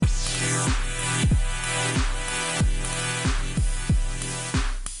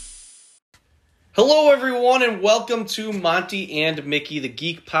Hello, everyone, and welcome to Monty and Mickey, the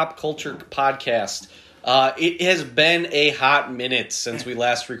Geek Pop Culture Podcast. It has been a hot minute since we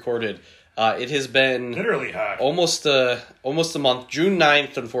last recorded. It has been literally hot. Almost a month. June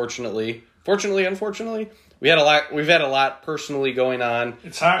 9th, unfortunately. Unfortunately, we've had a lot personally going on.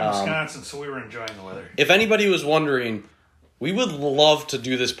 It's hot in Wisconsin, so we were enjoying the weather. If anybody was wondering, we would love to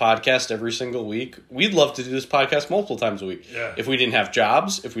do this podcast every single week. We'd love to do this podcast multiple times a week. Yeah. If we didn't have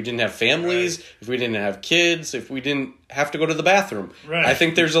jobs, if we didn't have families, Right. if we didn't have kids, if we didn't have to go to the bathroom. Right. I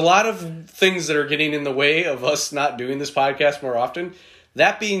think there's a lot of things that are getting in the way of us not doing this podcast more often.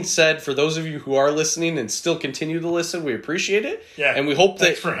 That being said, for those of you who are listening and still continue to listen, we appreciate it. Yeah. And we hope that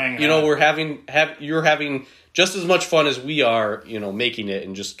Thanks for hanging on. we're you're having just as much fun as we are, making it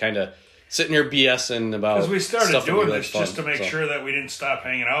and just kind of sitting here BSing about Because we started stuff that we doing like this fun, just to make so. sure that we didn't stop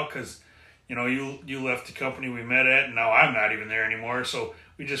hanging out because, you left the company we met at, and now I'm not even there anymore. So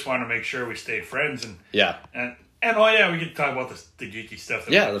we just want to make sure we stay friends. And we get to talk about the geeky stuff.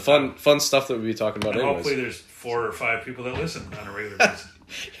 The fun stuff that we'll be talking about. And anyways. hopefully there's 4 or 5 people that listen on a regular basis.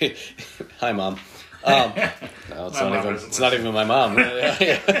 Hi, Mom. No, it's not even my mom.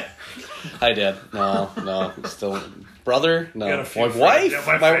 Hi, Dad. No, still brother. No, my wife.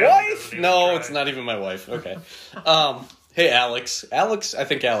 Yeah, my wife. No, try. it's not even my wife. Okay. Hey, Alex. I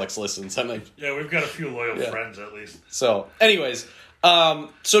think Alex listens. Yeah, we've got a few loyal friends at least. So, anyways,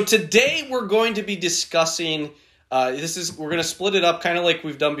 so today we're going to be discussing. We're going to split it up kind of like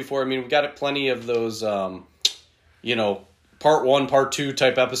we've done before. I mean, we've got plenty of those, part 1, part 2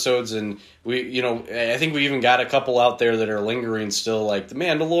 type episodes, and I think we even got a couple out there that are lingering still, like The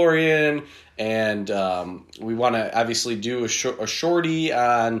Mandalorian, and we want to obviously do a shorty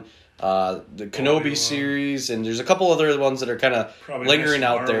on the Kenobi series, and there's a couple other ones that are kind of lingering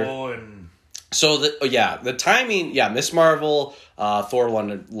out there. So the timing, Miss Marvel, Thor: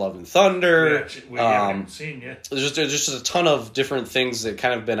 Love and Thunder. We haven't seen yet. There's just a ton of different things that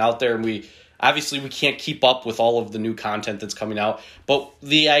kind of been out there, and we can't keep up with all of the new content that's coming out. But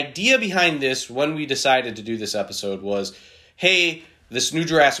the idea behind this, when we decided to do this episode, was, hey, this new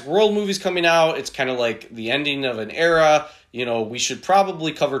Jurassic World movie's coming out. It's kind of like the ending of an era. We should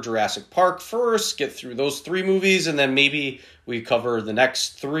probably cover Jurassic Park first, get through those 3 movies, and then maybe we cover the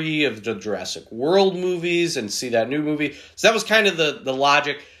next 3 of the Jurassic World movies and see that new movie. So that was kind of the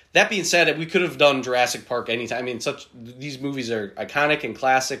logic. That being said, we could have done Jurassic Park anytime. I mean, these movies are iconic and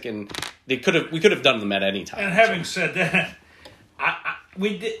classic, and we could have done them at any time. And having said that,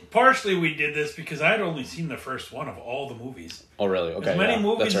 we did this because I'd only seen the first one of all the movies. Oh, really? Okay. As many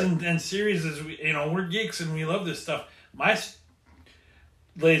movies that's right. and series as we're geeks and we love this stuff. My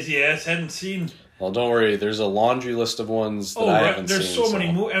lazy ass hadn't seen. Well, don't worry. There's a laundry list of ones that I haven't there's seen. There's so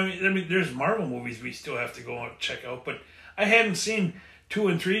many movies. I mean, there's Marvel movies we still have to go and check out, but I hadn't seen 2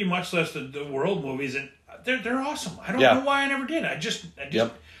 and 3, much less the World movies, and they're awesome. I don't know why I never did. I just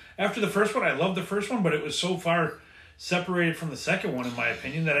after the first one, I loved the first one, but it was so far separated from the second one, in my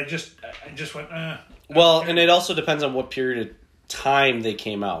opinion, that I just went. Well, and it also depends on what period of time they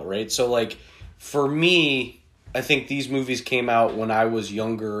came out, right? So, like, for me, I think these movies came out when I was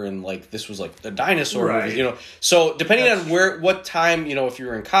younger, and this was like the dinosaur movies, So depending on what time, if you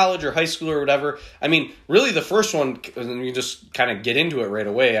were in college or high school or whatever. I mean, really, the first one, and you just kind of get into it right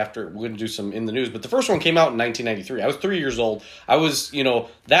away after we're going to do some in the news. But the first one came out in 1993. I was 3 years old. I was,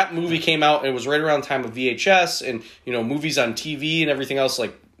 that movie came out. And it was right around the time of VHS and movies on TV and everything else.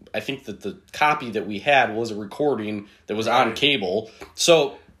 Like, I think that the copy that we had was a recording that was on cable.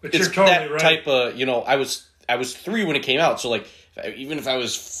 So but it's you're totally that right. type of, I was 3 when it came out, so even if I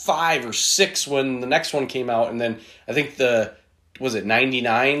was 5 or 6 when the next one came out, and then I think was it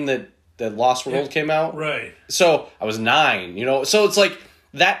 99 that Lost World came out? Right. So I was 9, so it's like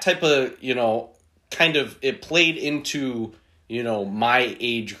that type of, kind of, it played into, my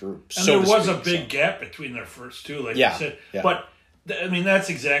age group. And there was a big gap between their first 2, like you said. Yeah. But, I mean, that's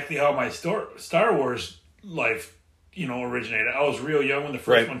exactly how my Star Wars life, originated. I was real young when the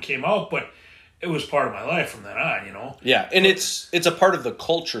first one came out, but it was part of my life from then on, Yeah, and it's a part of the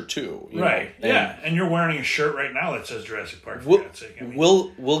culture too, right? And you're wearing a shirt right now that says Jurassic Park. For God's sake. I mean,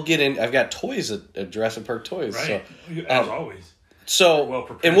 we'll get in. I've got toys at Jurassic Park Toys, right? So, as always. So, well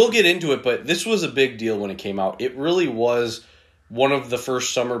prepared. And we'll get into it, but this was a big deal when it came out. It really was one of the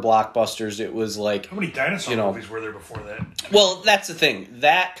first summer blockbusters. It was like, how many dinosaur movies were there before that? Well, that's the thing.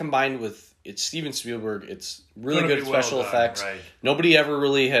 That combined with it's Steven Spielberg. It's really good special effects. Right. Nobody ever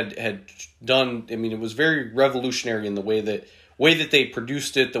really had done. I mean, it was very revolutionary in the way that they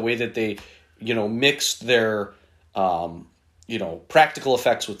produced it, the way that they, mixed their, practical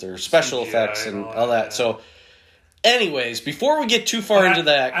effects with their special effects and all that. So Anyways, before we get too far into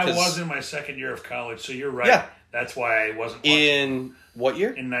that... I was in my second year of college, so you're right. Yeah. That's why I wasn't watching. In what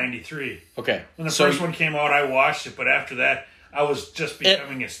year? In 93. Okay. When the first one came out, I watched it, but after that, I was just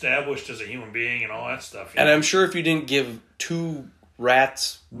becoming established as a human being and all that stuff. And I'm sure if you didn't give two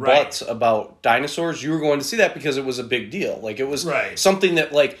rats butts about dinosaurs, you were going to see that because it was a big deal. Like, it was something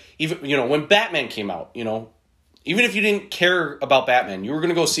that, like, even, when Batman came out, even if you didn't care about Batman, you were going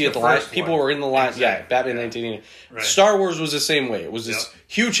to go see it. The line, people were in the line. Exactly. Yeah, Batman 1980. Right. Star Wars was the same way. It was this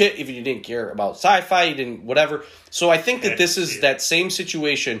huge hit. If you didn't care about sci-fi, you didn't whatever. So I think that this is that same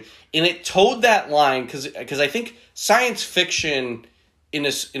situation, and it towed that line because I think science fiction, in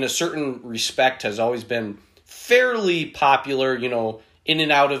a certain respect, has always been fairly popular. In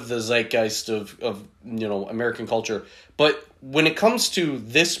and out of the zeitgeist of American culture. But when it comes to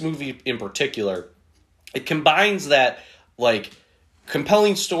this movie in particular, it combines that, like,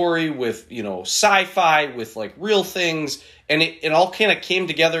 compelling story with, sci-fi, with, like, real things, and it all kind of came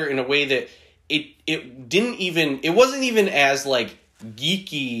together in a way that it wasn't even as, like,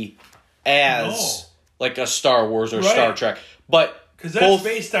 geeky as, like, a Star Wars or Star Trek, but... Because that's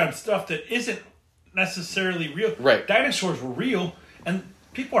based on stuff that isn't necessarily real. Right. Dinosaurs were real, and...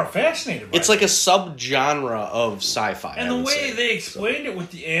 people are fascinated by it. It's like a subgenre of sci-fi. And the way they explained it with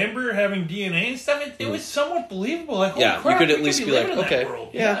the amber having DNA and stuff, it was somewhat believable. Like, holy crap, you could at least be like, okay,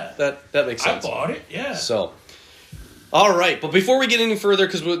 that makes sense. I bought it, yeah. So, all right. But before we get any further,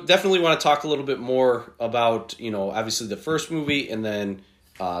 because we definitely want to talk a little bit more about, obviously the first movie, and then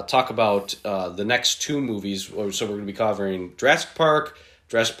talk about the next two movies. So we're going to be covering Jurassic Park,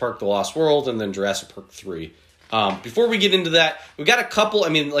 The Lost World, and then Jurassic Park 3. Before we get into that, we've got a couple. I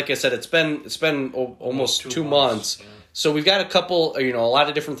mean, like I said, it's been almost 2 months. Yeah. So we've got a couple, a lot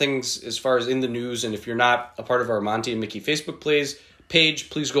of different things as far as in the news. And if you're not a part of our Monty and Mickey Facebook page,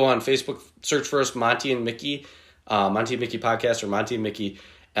 please go on Facebook, search for us, Monty and Mickey Podcast or Monty and Mickey.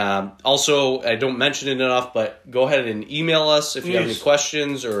 Also, I don't mention it enough, but go ahead and email us if you have any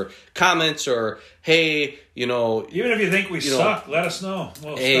questions or comments or, hey, even if you think we suck, let us know.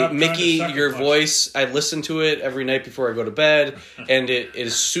 Hey, Mickey, your voice, I listen to it every night before I go to bed, and it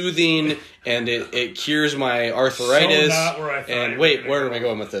is soothing, and it cures my arthritis. So not where I thought. And wait, where am I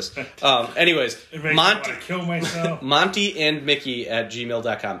going with this? Anyways, it makes me want to kill myself. Monty and Mickey at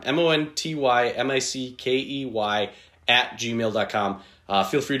gmail.com. MontyMickey at gmail.com.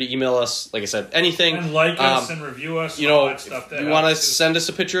 Feel free to email us, like I said, anything. And like us and review us and all that stuff. You want to send us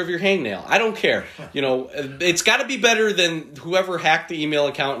a picture of your hangnail. I don't care. It's got to be better than whoever hacked the email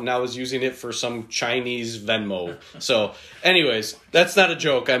account and now is using it for some Chinese Venmo. So, anyways, that's not a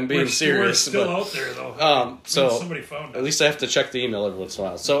joke. I'm being serious. We're still out there, though. So somebody found it. At least I have to check the email every once in a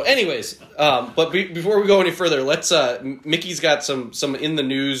while. So, anyways, but before we go any further, let's. Mickey's got some in the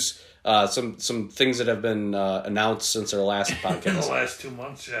news. Some things that have been announced since our last podcast. In the last 2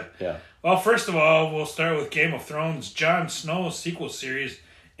 months, yeah. Yeah. Well, first of all, we'll start with Game of Thrones. Jon Snow sequel series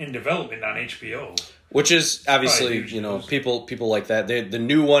in development on HBO. Which is obviously, people like that. The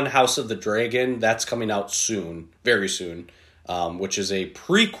new one, House of the Dragon, that's coming out soon, very soon, which is a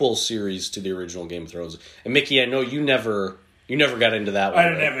prequel series to the original Game of Thrones. And Mickey, I know you never got into that one. I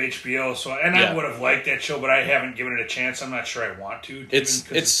didn't have HBO, I would have liked that show, but I haven't given it a chance. I'm not sure I want to.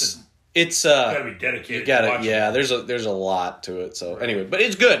 It's gotta be dedicated. You gotta, there's a lot to it. So anyway, but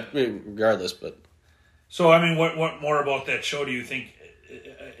it's good regardless. But so I mean, what more about that show do you think?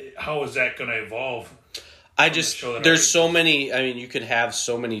 How is that going to evolve? There's so many. I mean, you could have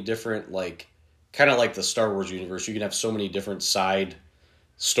so many different kind of like the Star Wars universe. You can have so many different side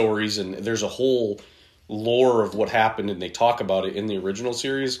stories, and there's a whole lore of what happened, and they talk about it in the original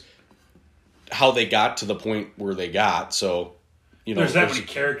series, how they got to the point where they got. So. There's that many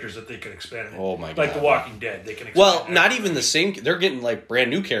characters that they could expand. Oh my god! Like The Walking Dead, they can expand. Well, not even the same. They're getting brand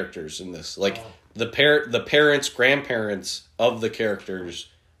new characters in this. The parents, grandparents of the characters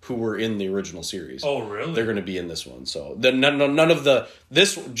who were in the original series. Oh, really? They're going to be in this one. So none of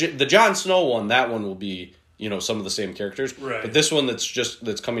the Jon Snow one. That one will be some of the same characters. Right. But this one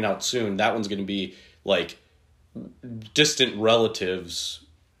that's coming out soon. That one's going to be distant relatives.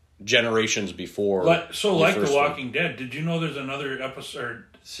 Generations before. The Walking Dead, did you know there's another episode or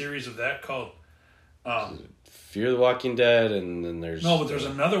series of that called Fear the Walking Dead, and then there's... No, but there's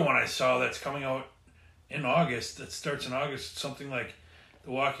another one I saw that's coming out in August, that starts in August, something like The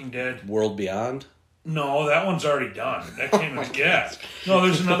Walking Dead. World Beyond? No, that one's already done. That came in, yeah. No,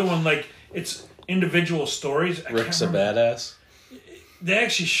 there's another one, it's individual stories. Rick's a badass? They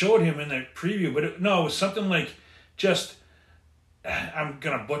actually showed him in the preview, but it was something like just... I'm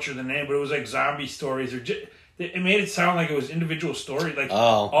going to butcher the name, but it was like zombie stories or it made it sound like it was individual story, like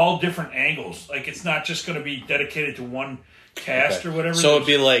all different angles. Like it's not just going to be dedicated to one cast or whatever. So it'd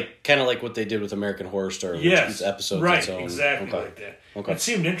be like kind of like what they did with American Horror Story. Yes, episodes right, exactly like that. Okay. It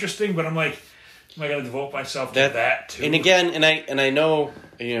seemed interesting, but I'm like, am I going to devote myself to that too? And again, and I know,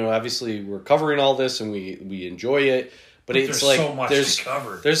 obviously we're covering all this and we enjoy it, but it's like so much to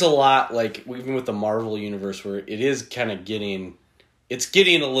cover. There's a lot, like even with the Marvel universe, where it is kind of getting a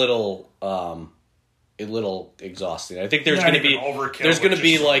little exhausting. I think there's going to be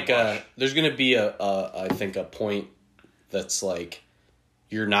I think a point that's like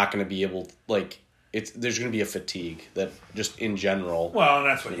you're not going to be able there's going to be a fatigue that just in general. Well, and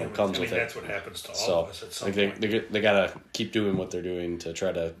that's what comes with it. That's what happens to all of us at some point. They got to keep doing what they're doing to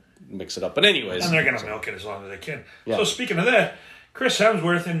try to mix it up. But anyways, and they're going to milk it as long as they can. Yeah. So speaking of that, Chris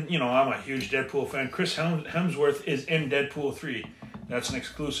Hemsworth, and I'm a huge Deadpool fan. Chris Hemsworth is in Deadpool 3. That's an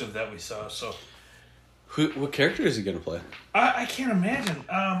exclusive that we saw. So, what character is he going to play? I can't imagine.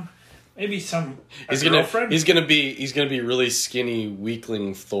 Maybe he's girlfriend. He's gonna be really skinny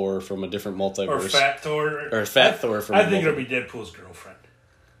weakling Thor from a different multiverse, or fat Thor, Thor from. I think it'll be Deadpool's girlfriend.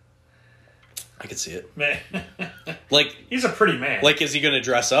 I could see it. Man. Like he's a pretty man. Like, is he going to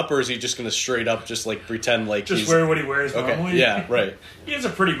dress up, or is he just going to straight up just like pretend like just wear what he wears normally? Okay. Yeah, right. He is a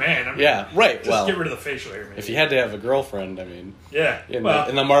pretty man. I mean, yeah, right. Just get rid of the facial hair. Maybe. If he had to have a girlfriend, I mean, yeah, in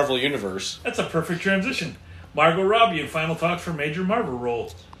the Marvel universe, that's a perfect transition. Margot Robbie in final talks for major Marvel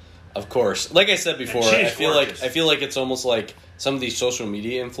role. Of course, like I said before, I feel like it's almost like some of these social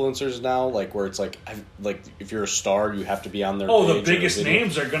media influencers now, like where it's like if you're a star, you have to be on their. Oh, the biggest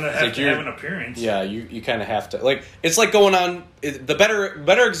names are going to have to have an appearance. Yeah, you kind of have to. Like it's like going on. The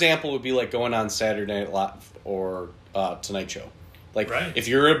better example would be like going on Saturday Night Live or Tonight Show. Like if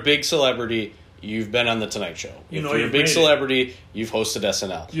you're a big celebrity, you've been on the Tonight Show. If you're a big celebrity, you've hosted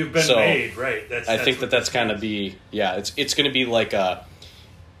SNL. You've been made, right? I think that's kind of be it's going to be like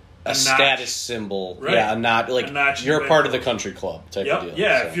a status symbol, right? Yeah, you're a part of the country club type of deal.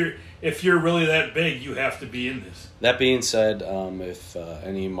 Yeah, so. if you're really that big, you have to be in this. That being said, if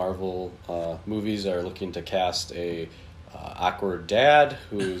any Marvel movies are looking to cast a awkward dad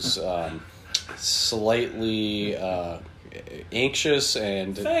who's slightly anxious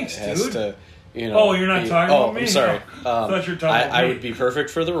and has dude. to. Oh, you're not talking about me? I'm sorry. I thought you were talking about me. I would be perfect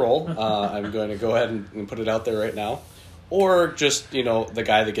for the role. I'm going to go ahead and put it out there right now. Or just, the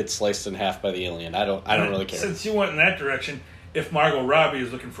guy that gets sliced in half by the alien. I don't really care. Since you went in that direction, if Margot Robbie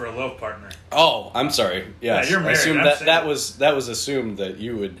is looking for a love partner. Oh, I'm sorry. Yes. Yeah, you're married. I assumed that was assumed that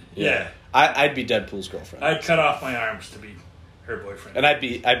you would. Yeah. I'd be Deadpool's girlfriend. I'd cut off my arms to be her boyfriend. And I'd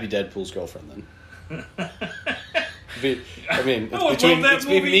be Deadpool's girlfriend then. It's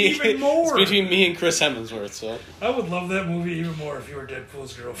between me and Chris Hemsworth. So I would love that movie even more if you were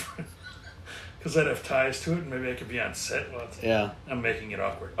Deadpool's girlfriend. Because I'd have ties to it, and maybe I could be on set. I'm making it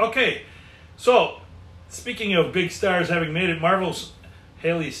awkward. Okay, so speaking of big stars having made it, Marvel's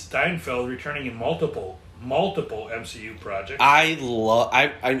Haley Steinfeld returning in multiple MCU projects. I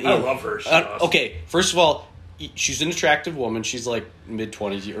love her. She's awesome. Okay, first of all, she's an attractive woman. She's like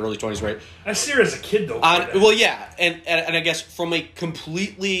mid-20s, early 20s, right? I see her as a kid, though. Well, yeah, and I guess from a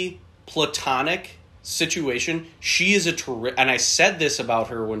completely platonic situation, she is a terrific. And I said this about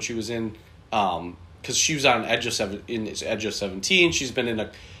her when she was in. Because she was on Edge of 17. She's been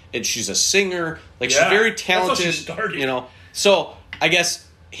and she's a singer. Like she's very talented. That's how she started. So I guess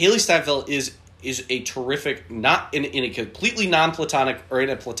Haley Steinfeld is a terrific, not in a completely non-platonic or in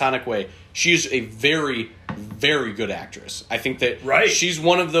a platonic way. She is a very, very good actress. I think that she's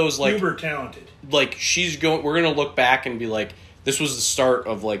one of those like uber talented. Like we're gonna look back and be like, this was the start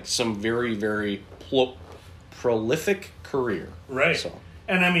of like some very, very prolific career. Right. So.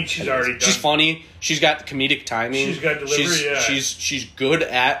 And I mean, she's already done. She's funny. She's got comedic timing. She's got delivery. She's good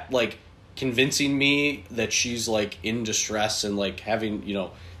at like convincing me that she's like in distress and like having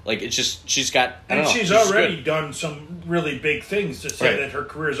like it's just she's got. She's already done some really big things to say that her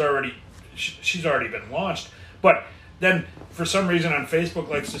career is already. She's already been launched, but then for some reason on Facebook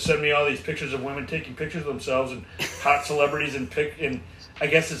likes to send me all these pictures of women taking pictures of themselves and hot celebrities and I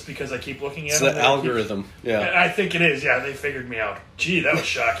guess it's because I keep looking at them. It's the algorithm. Yeah. I think it is. Yeah, they figured me out. Gee, that was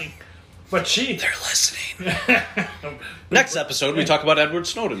shocking. But they're listening. Next episode, we talk about Edward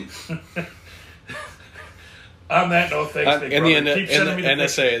Snowden. On that note, thanks, Big Brother. Keep sending me the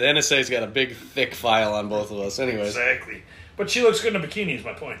NSA. The NSA's got a big, thick file on both of us. Anyways. Exactly. But she looks good in a bikini is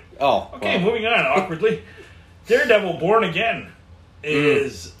my point. Oh. Okay, moving on, awkwardly. Daredevil Born Again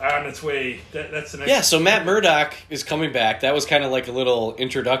is on its way. That's the next. Yeah, so Matt Murdock is coming back. That was kind of like a little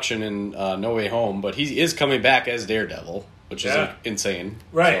introduction in No Way Home, but he is coming back as Daredevil. which is insane.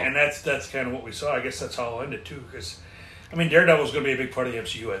 Right, so. and that's kind of what we saw. I guess that's how it ended, too, because... I mean, Daredevil's going to be a big part of the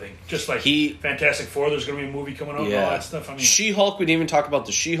MCU, I think. Just like Fantastic Four, there's going to be a movie coming out and all that stuff. I mean, She-Hulk, we didn't even talk about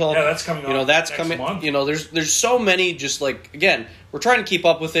the She-Hulk. Yeah, that's coming out that's next coming, month. There's so many, just like, again, we're trying to keep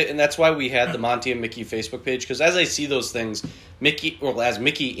up with it, and that's why we had the Monty and Mickey Facebook page, because as I see those things, as Mickey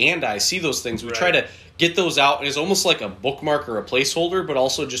and I see those things, we try to get those out, and it's almost like a bookmark or a placeholder, but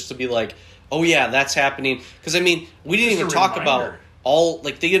also just to be like, oh yeah, that's happening. Because, I mean, we didn't even talk about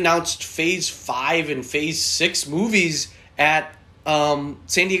they announced Phase 5 and Phase 6 movies at San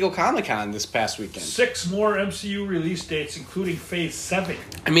Diego Comic-Con this past weekend. 6 more MCU release dates, including Phase 7.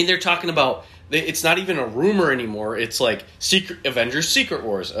 I mean, they're talking about... It's not even a rumor anymore. It's like Avengers Secret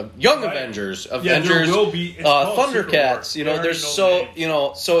Wars, Young Avengers, there will be, Thundercats. There's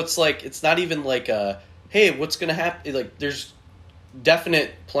so it's like, it's not even like hey, what's going to happen? Like, there's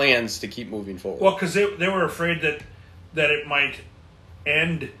definite plans to keep moving forward. Well, because they were afraid that it might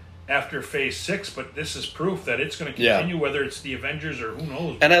end after Phase 6, but this is proof that it's going to continue, whether it's the Avengers or who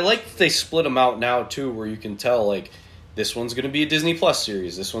knows. And I like that they split them out now, too, where you can tell, like, this one's going to be a Disney Plus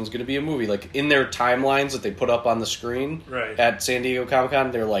series, this one's going to be a movie. Like, in their timelines that they put up on the screen at San Diego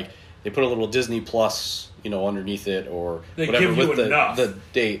Comic-Con, they're like, they put a little Disney Plus, underneath it, or they whatever give you with enough. The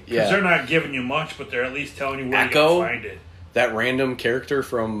date. Because they're not giving you much, but they're at least telling you where you can find it. That random character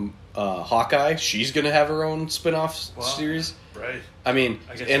from Hawkeye, she's going to have her own spin-off series. Right. I mean,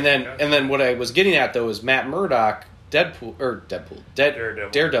 and then what I was getting at though is Matt Murdock, Daredevil.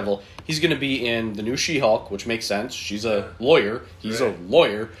 He's going to be in the new She-Hulk, which makes sense. She's a lawyer. He's a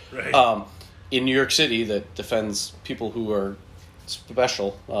lawyer in New York City that defends people who are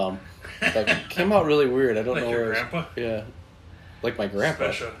special. That came out really weird. I don't know your where. Grandpa? Yeah, like my grandpa.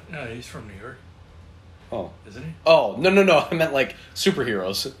 Special. Yeah, he's from New York. Oh, isn't he? Oh, no. I meant like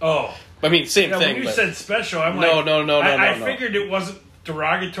superheroes. Oh. I mean, same thing. When you said special, I'm no, like... No. I figured it wasn't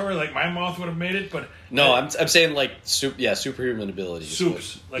derogatory like my mouth would have made it, but... No, I'm saying like, superhuman abilities.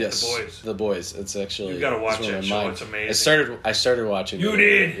 Soups, like The Boys. The Boys. It's actually... You gotta watch that show, it's amazing. I started watching it. You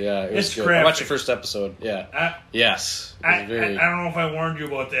did? Yeah, it was it's good. graphic. I watched the first episode, yes. I don't know if I warned you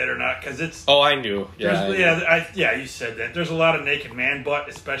about that or not, because it's... Oh, I knew. Yeah, you said that. There's a lot of naked man butt,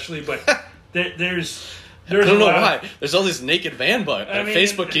 especially, but there's I don't know why. There's all this naked man butt that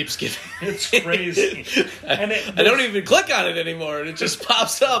Facebook keeps giving. It's crazy. I don't even click on it anymore, and it just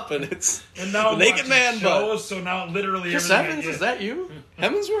pops up, and it's now naked man butt. So now literally Chris Evans, is that you?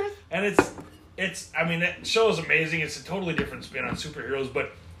 Hemsworth? And it's. I mean, that show is amazing. It's a totally different spin on superheroes,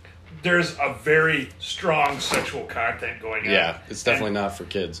 but there's a very strong sexual content going on. Yeah, it's definitely not for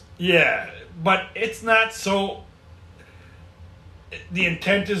kids. Yeah, but it's not so... The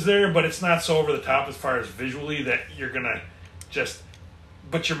intent is there, but it's not so over the top as far as visually that you're going to just...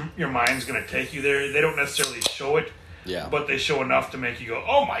 But your mind's going to take you there. They don't necessarily show it, but they show enough to make you go,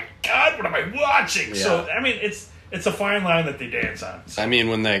 oh my God, what am I watching? Yeah. So, I mean, it's a fine line that they dance on. So, I mean,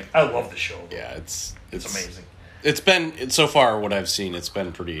 when they... I love the show. Yeah, it's amazing. It's been, so far, what I've seen, it's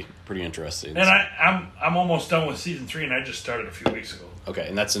been pretty interesting. And I'm almost done with season 3, and I just started a few weeks ago. Okay,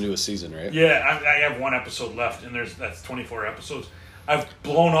 and that's the newest season, right? Yeah, I have one episode left, and that's 24 episodes. I've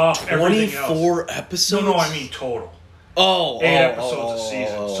blown off everything else. 24 episodes? No, I mean total. 8 episodes a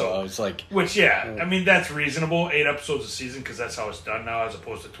season. So it's like... Which, I mean, that's reasonable. 8 episodes a season, because that's how it's done now, as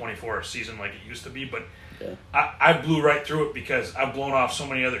opposed to 24 a season like it used to be. But I blew right through it because I've blown off so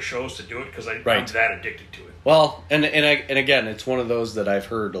many other shows to do it, because I'm that addicted to it. Well, and again, it's one of those that I've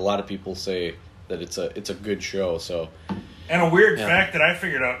heard a lot of people say that it's a good show. So, and a weird fact that I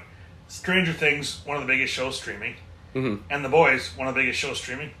figured out: Stranger Things, one of the biggest shows streaming, and The Boys, one of the biggest shows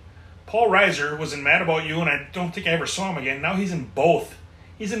streaming. Paul Reiser was in Mad About You, and I don't think I ever saw him again. Now he's in both.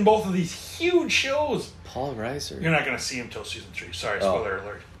 He's in both of these huge shows. Paul Reiser. You're not going to see him till season 3. Sorry, spoiler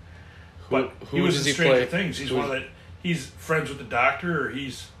alert. But who he was in does he Stranger play? Things. He's one of the. He's friends with the Doctor, or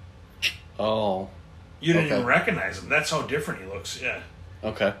he's. Oh. You didn't even recognize him. That's how different he looks. Yeah.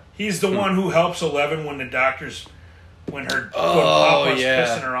 Okay. He's the one who helps Eleven when the Doctor's. When Papa's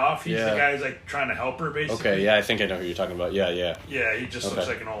pissing her off, he's the guy who's like trying to help her, basically. Okay, I think I know who you're talking about. Yeah. Yeah, he just looks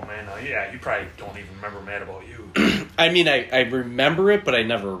like an old man now. Yeah, you probably don't even remember Mad About You. I mean, I remember it, but I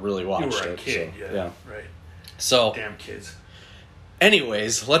never really watched it. You were a kid, so, yeah. Right. So, damn kids.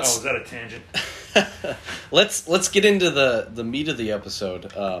 Anyways, let's... Oh, is that a tangent? let's get into the meat of the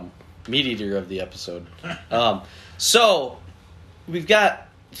episode. Meat eater of the episode. So, we've got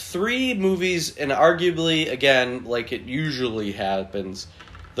 3 movies, and arguably, again, like it usually happens,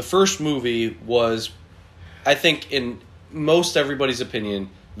 the first movie was, I think, in most everybody's opinion,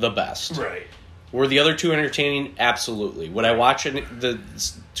 the best. Right. Were the other 2 entertaining? Absolutely. Would I watch the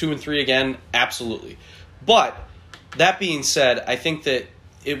 2 and 3 again? Absolutely. But that being said, I think that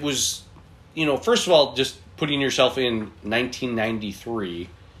it was, first of all, just putting yourself in 1993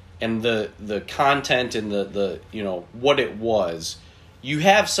 and the content and the what it was. You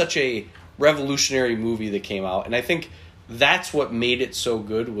have such a revolutionary movie that came out, and I think that's what made it so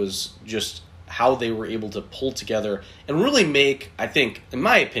good, was just how they were able to pull together and really make, I think, in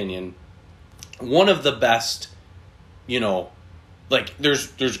my opinion, one of the best,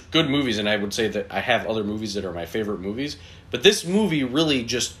 there's good movies, and I would say that I have other movies that are my favorite movies, but this movie really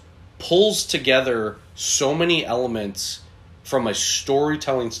just pulls together so many elements from a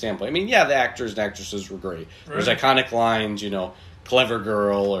storytelling standpoint. I mean, yeah, the actors and actresses were great. Right. There's iconic lines, clever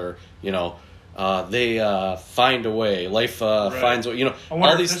girl, or, they find a way, life finds a way,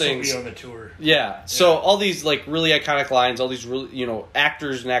 all these things. Will be on the tour. Yeah. So all these really iconic lines, all these really,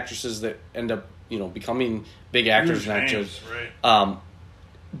 actors and actresses that end up, becoming big actors and actors. Right.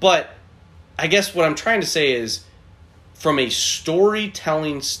 But I guess what I'm trying to say is, from a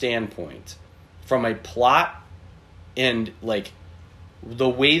storytelling standpoint, from a plot and the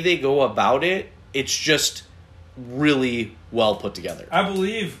way they go about it, it's just really well put together. I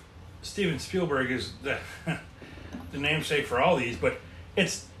believe Steven Spielberg is the namesake for all these, but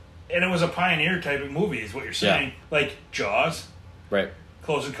it was a pioneer type of movie, is what you're saying. Yeah. Like Jaws, right?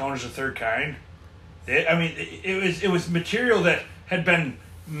 Close Encounters of the Third Kind. It was material that had been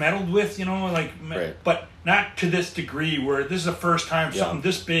meddled with, right. But not to this degree, where this is the first time something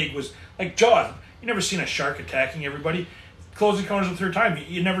this big was like Jaws. You never seen a shark attacking everybody. Close Encounters of the Third Time.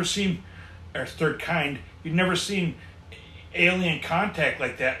 You never seen, or Third Kind. You've never seen alien contact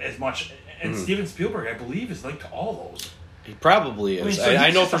like that as much. And Steven Spielberg, I believe, is linked to all those. He probably is. I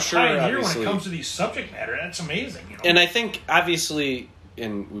know for sure. Obviously, when it comes to these subject matter, that's amazing. And I think obviously,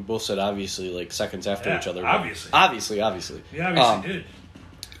 and we both said obviously seconds after each other. Obviously. Yeah, obviously did.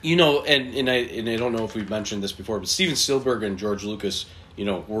 And I don't know if we've mentioned this before, but Steven Spielberg and George Lucas,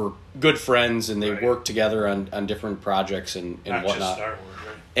 were good friends, and they worked together on different projects and Not whatnot. Just Star Wars,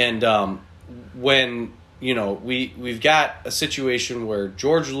 right? And when we've got a situation where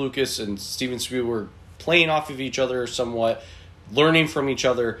George Lucas and Steven Spielberg playing off of each other somewhat, learning from each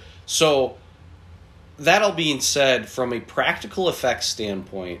other. So that all being said, from a practical effects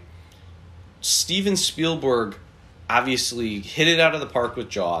standpoint, Steven Spielberg obviously hit it out of the park with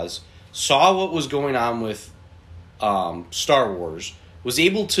Jaws, saw what was going on with Star Wars, was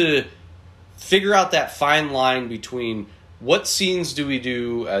able to figure out that fine line between what scenes do we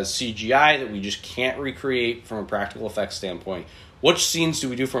do as CGI that we just can't recreate from a practical effects standpoint, which scenes do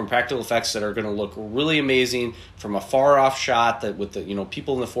we do from practical effects that are going to look really amazing from a far off shot, that with the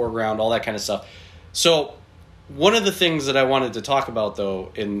people in the foreground, all that kind of stuff. So one of the things that I wanted to talk about,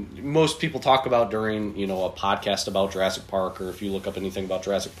 though, and most people talk about during, a podcast about Jurassic Park, or if you look up anything about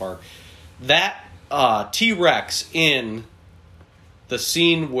Jurassic Park, that T-Rex in the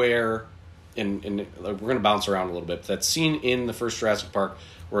scene where, and we're going to bounce around a little bit, that scene in the first Jurassic Park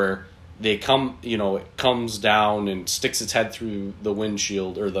where they come, it comes down and sticks its head through the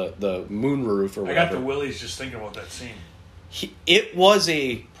windshield or the moon roof or whatever. I got the willies just thinking about that scene. It was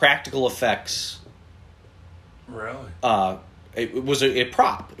a practical effects. Really? It was a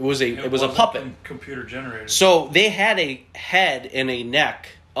prop. It was a puppet. Computer generated. So they had a head and a neck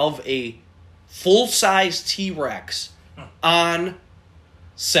of a full-size T-Rex on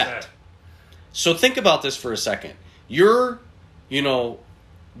set. So think about this for a second. You're,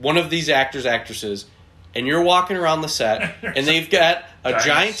 one of these actors, actresses, and you're walking around the set, and they've got a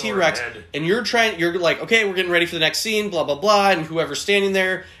giant T-Rex, head. And you're like, okay, we're getting ready for the next scene, blah, blah, blah, and whoever's standing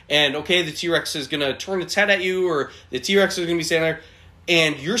there, and okay, the T-Rex is going to turn its head at you, or the T-Rex is going to be standing there,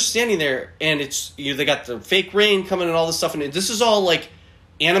 and you're standing there, and they got the fake rain coming and all this stuff, and this is all,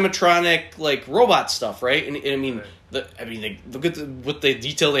 animatronic, robot stuff, right? And I mean... look at what the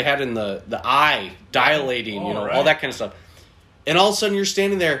detail they had in the eye dilating, all that kind of stuff. And all of a sudden you're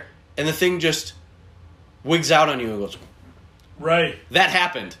standing there and the thing just wigs out on you and goes, right. That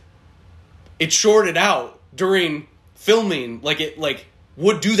happened. It shorted out during filming, it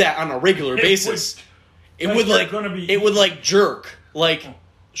would do that on a regular basis. It would jerk,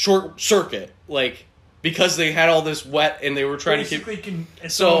 short circuit, because they had all this wet and they were trying to keep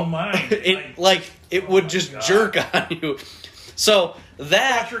mind. It would just jerk on you. So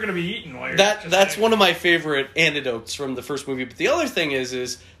that you're going to be eating while you're that's one of my favorite anecdotes from the first movie. But the other thing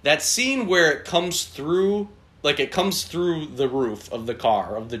is that scene where it comes through, the roof of the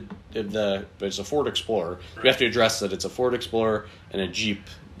car of the it's a Ford Explorer. Right. We have to address that it's a Ford Explorer and a Jeep.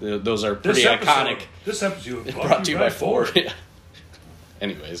 Those are pretty iconic. This episode is brought to you by Ford. Yeah.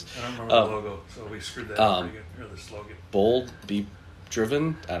 Anyways, I don't remember the logo, so we screwed that up pretty good. Or the slogan. Bold, be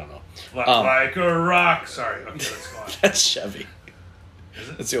driven. I don't know. Like a rock. Sorry. Okay, let's go on. That's Chevy. Is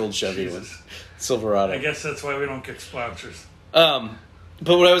it? That's the old Chevy Jesus. one. Silverado. I guess that's why we don't get sponsors.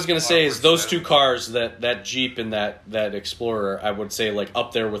 But what I was going to say is those two cars, that Jeep and that Explorer, I would say like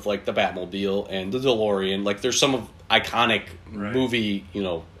up there with like the Batmobile and the DeLorean. Like there's some of iconic movie,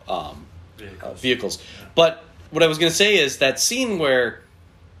 vehicles. Yeah. But what I was going to say is that scene where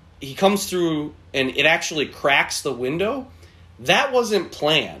he comes through and it actually cracks the window, that wasn't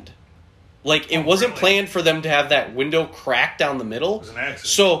planned. Like, it wasn't planned for them to have that window crack down the middle. It was an accident.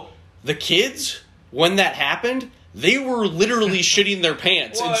 So, the kids, when that happened, they were literally shitting their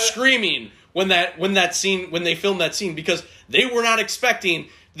pants and screaming when they filmed that scene, because they were not expecting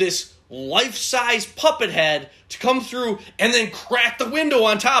this life-size puppet head to come through and then crack the window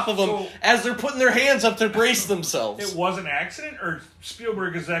on top of them as they're putting their hands up to brace themselves. It was an accident, or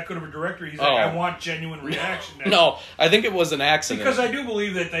Spielberg is that good of a director? He's like, I want genuine reaction. No, I think it was an accident. Because I do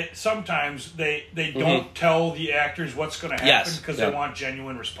believe that sometimes they don't tell the actors what's going to happen because they want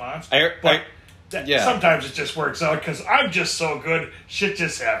genuine response. Sometimes it just works out because I'm just so good, shit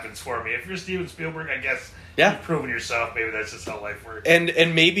just happens for me. If you're Steven Spielberg, I guess you've proven yourself. Maybe that's just how life works.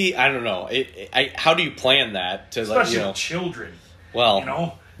 And maybe, I don't know, how do you plan that? Especially with children. Well,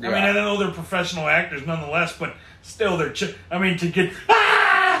 I mean, I know they're professional actors nonetheless, but still they're to get...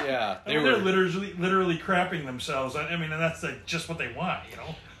 they're literally crapping themselves. I mean, and that's just what they want,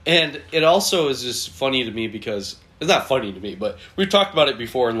 And it also is just funny to me because... It's not funny to me, but we've talked about it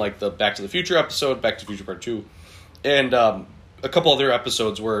before in like the Back to the Future episode, Back to the Future Part 2, and a couple other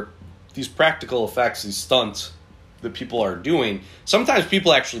episodes where these practical effects, these stunts that people are doing, sometimes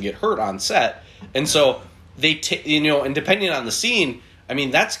people actually get hurt on set. And so they, and depending on the scene, I mean,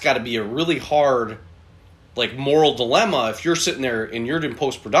 that's got to be a really hard, like, moral dilemma if you're sitting there and you're in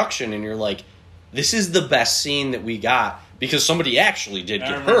post-production and you're like, this is the best scene that we got because somebody actually did get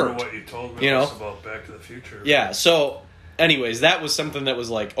hurt. I remember what you told me about Back to the Future. Yeah, so anyways, that was something that was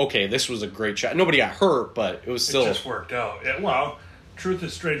like, okay, this was a great shot. Nobody got hurt, but it was still... It just worked out. Well, truth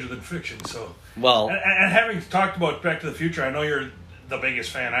is stranger than fiction, so... Well... And having talked about Back to the Future, I know you're the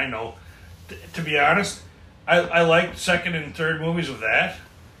biggest fan I know. To be honest, I liked second and third movies of that,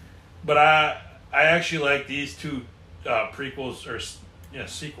 but I actually like these two prequels, or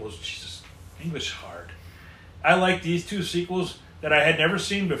sequels. Jesus, English hard. I like these two sequels that I had never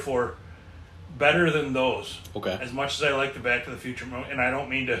seen before better than those. Okay. As much as I like the Back to the Future movie, and I don't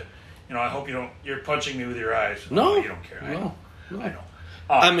mean to, I hope you don't, you're punching me with your eyes. No. You don't care. No. I know.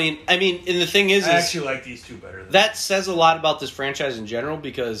 I mean, and the thing is... I actually like these two better than that says a lot about this franchise in general,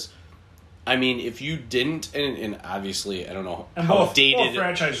 because, I mean, if you didn't, and obviously, I don't know how dated... Both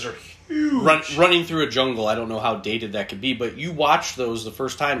franchises are huge. Running through a jungle, I don't know how dated that could be, but you watched those the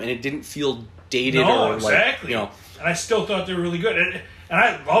first time, and it didn't feel dated or exactly. like, And I still thought they were really good. And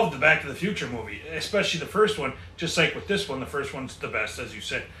I loved the Back to the Future movie, especially the first one. Just like with this one, the first one's the best, as you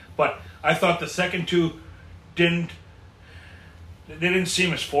said. But I thought the second two didn't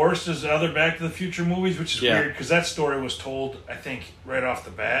seem as forced as the other Back to the Future movies, which is weird because that story was told, I think, right off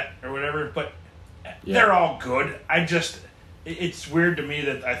the bat or whatever. But they're all good. It's weird to me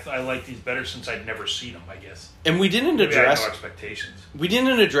that I like these better since I'd never seen them, I guess. And we didn't Maybe address... I had no expectations. We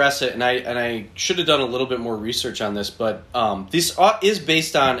didn't address it, and I should have done a little bit more research on this, but this is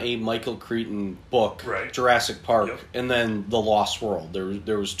based on a Michael Crichton book, Jurassic Park, and then The Lost World.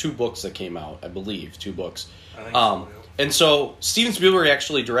 There was 2 books that came out, I believe, 2 books. I think so. And so Steven Spielberg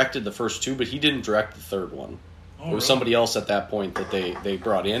actually directed the first 2, but he didn't direct the third one. There was somebody else at that point that they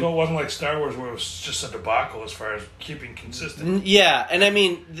brought in. So it wasn't like Star Wars where it was just a debacle as far as keeping consistent. Yeah, and I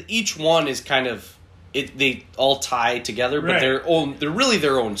mean, each one is kind of... they all tie together, but they're really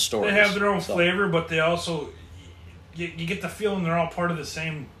their own stories. They have their own flavor, but they also... You get the feeling they're all part of the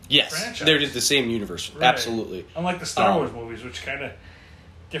same franchise. They're the same universe. Right. Absolutely. Unlike the Star Wars movies, which kind of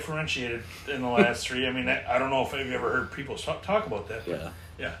differentiated in the last 3. I mean, I don't know if you've ever heard people talk about that.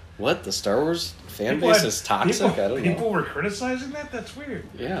 Yeah. What? The Star Wars fan base is toxic? I don't know. People were criticizing that? That's weird.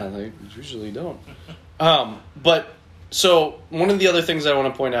 Yeah, they usually don't. But, so, one of the other things I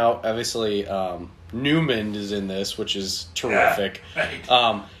want to point out, obviously, Newman is in this, which is terrific. Yeah,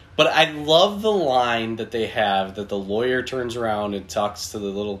 right. But I love the line that they have that the lawyer turns around and talks to the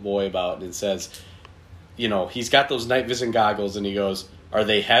little boy about and says, he's got those night vision goggles, and he goes, "Are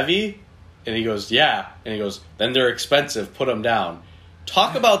they heavy?" And he goes, "Yeah." And he goes, "Then they're expensive. Put them down."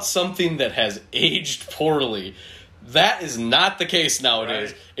 Talk about something that has aged poorly. That is not the case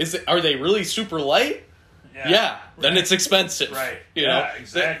nowadays. Right. Are they really super light? Yeah. Then it's expensive. Right.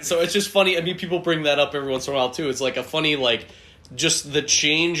 Exactly. So it's just funny. I mean, people bring that up every once in a while too. It's like a funny, just the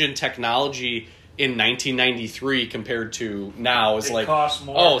change in technology in 1993 compared to now is it costs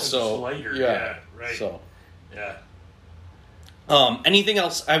more. It's later. Yeah, right. So yeah. Anything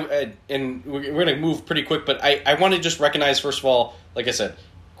else? And we're going to move pretty quick, but I want to just recognize, first of all, like I said,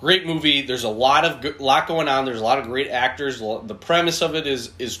 great movie. There's a lot going on. There's a lot of great actors. The premise of it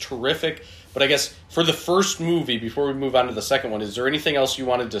is terrific. But I guess for the first movie, before we move on to the second one, is there anything else you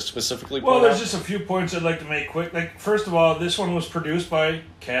wanted to specifically point out? Well, there's just a few points I'd like to make quick. Like, first of all, this one was produced by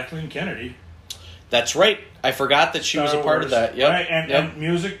Kathleen Kennedy. That's right. I forgot that she was a part of that. Yep. Right, and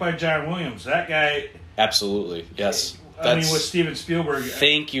music by John Williams. That guy... Absolutely, yes. With Steven Spielberg.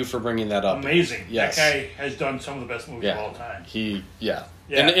 Thank you for bringing that up. Amazing. Yes. That guy has done some of the best movies of all time. Yeah.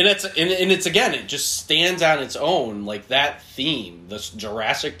 And it's again, it just stands on its own, like that theme, this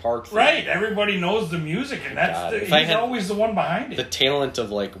Jurassic Park theme. Right. Everybody knows the music, and he's always the one behind it. The talent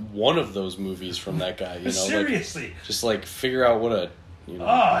of like one of those movies from that guy, you know, seriously, like, just like figure out what a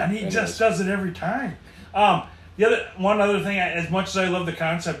and he just does it every time. One other thing, as much as I love the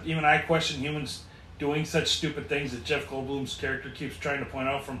concept, even I question humans doing such stupid things that Jeff Goldblum's character keeps trying to point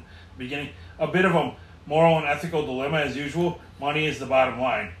out from the beginning. A bit of a moral and ethical dilemma as usual. Money is the bottom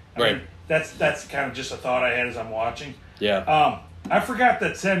line. I mean, that's kind of just a thought I had as I'm watching. Yeah. I forgot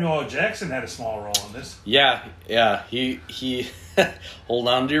that Samuel L. Jackson had a small role in this. Yeah. He hold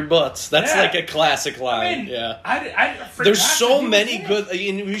on to your butts. That's like a classic line. I mean, yeah. I forgot. There's so many good.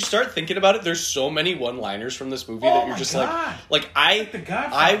 And you start thinking about it. There's so many one-liners from this movie that you're just like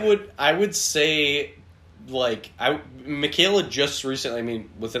I would say, like, Michaela just recently, I mean,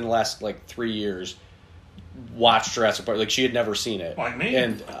 within the last like 3 years, watched Jurassic Park. Like, she had never seen it. Like me?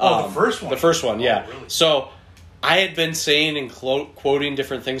 And the first one. The first one, yeah. Oh, really? So I had been saying and quoting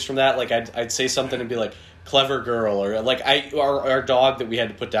different things from that. Like, I'd say something and be like, clever girl, or like our dog that we had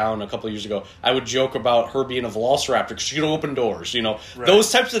to put down a couple of years ago, I would joke about her being a velociraptor because she could open doors, you know,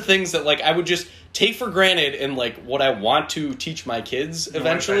 those types of things that like I would just take for granted and like what I want to teach my kids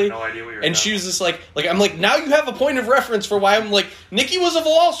eventually. I had no idea what you were and she was just like I'm like, now you have a point of reference for why I'm like, Nikki was a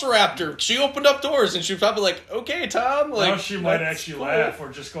velociraptor, she opened up doors, and she was probably like, okay, Tom, like, now she might actually laugh or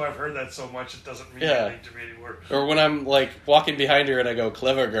just go, I've heard that so much it doesn't mean anything to me anymore. Or when I'm like walking behind her and I go,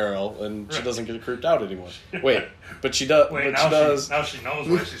 clever girl, and she doesn't get creeped out anymore. Wait, but she does. Wait, but now she knows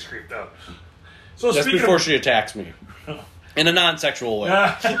why she's creeped out. So just before she attacks me in a non-sexual way.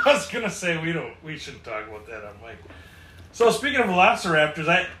 I was gonna say we shouldn't talk about that on mic. So speaking of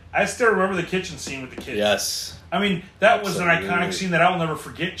velociraptors, I still remember the kitchen scene with the kids. Yes. I mean, that was an iconic scene that I'll never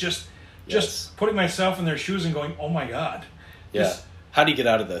forget. Just putting myself in their shoes and going, oh my god. Yeah. How do you get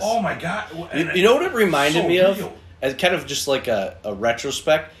out of this? Oh my god. You know what it reminded me of? As kind of just like a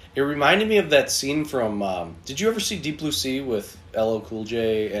retrospect. It reminded me of that scene from. Did you ever see Deep Blue Sea with LL Cool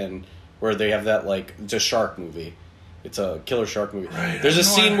J, and where they have that, like, it's a shark movie. It's a killer shark movie. Right. There's a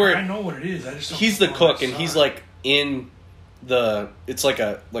scene where I know what it is. I just don't he's the cook, and he's like in the. It's like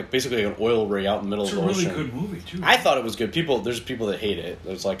basically an oil rig out in the middle of the ocean. It's a really good movie too. I thought it was good. There's people that hate it.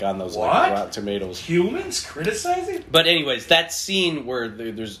 There's like on those like Rotten Tomatoes. Humans criticizing. But anyways, that scene where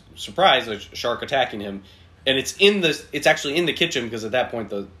there's a shark attacking him. And it's actually in the kitchen because at that point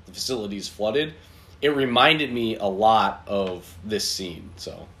the facility is flooded. It reminded me a lot of this scene.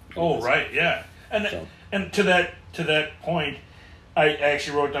 So. Oh right, yeah, and to that point, I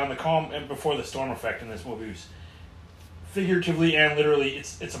actually wrote down the calm and before the storm effect in this movie. Was figuratively and literally,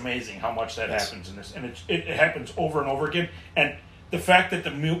 it's amazing how much that happens in this, and it happens over and over again. And the fact that the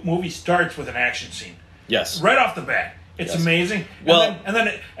movie starts with an action scene, right off the bat. It's amazing. And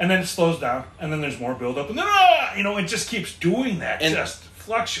then it slows down, and then there's more build up, and then it just keeps doing that, just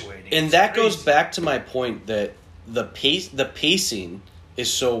fluctuating. And that goes back to my point that the pacing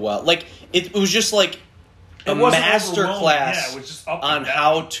is so well. Like it was just like a master class on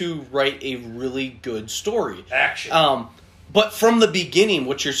how to write a really good story. Action. But from the beginning,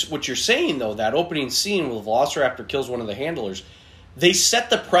 what you're saying though, that opening scene where the Velociraptor kills one of the handlers, they set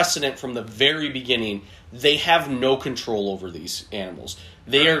the precedent from the very beginning. They have no control over these animals.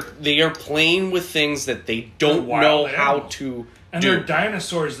 They are playing with things that they don't know how to and do. they're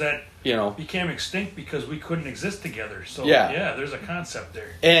dinosaurs that became extinct because we couldn't exist together. So there's a concept there.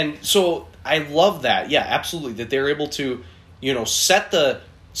 And so I love that. Yeah, absolutely. That they're able to, set the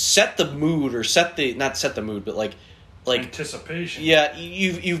mood or not set the mood, but like anticipation. Yeah,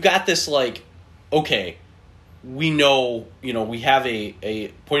 you've got this like, okay, we know, we have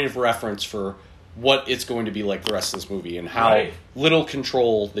a point of reference for what it's going to be like the rest of this movie and how little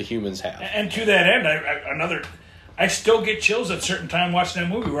control the humans have. And to that end, I still get chills at certain time watching that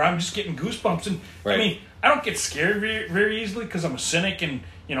movie where I'm just getting goosebumps. And I mean, I don't get scared very, very easily because I'm a cynic and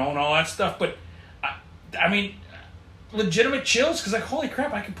and all that stuff. But I mean, legitimate chills because like, holy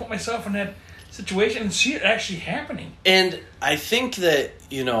crap, I can put myself in that situation and see it actually happening. And I think that,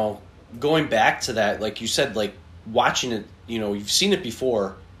 going back to that, like you said, like watching it, you've seen it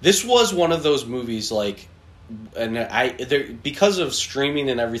before. This was one of those movies, like, and because of streaming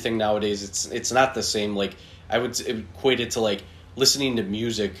and everything nowadays, it's not the same. Like, I would equate it to like listening to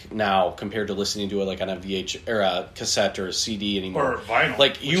music now compared to listening to it like on a VH or a cassette or a CD anymore. Or vinyl.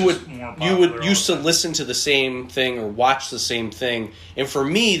 Like you would used to listen to the same thing or watch the same thing. And for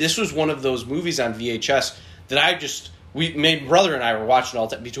me, this was one of those movies on VHS that my brother and I were watching all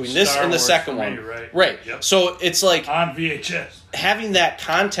the time between this and the second one. Right. Yep. So it's like on VHS. Having that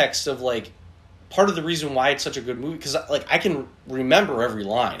context of like part of the reason why it's such a good movie, because like I can remember every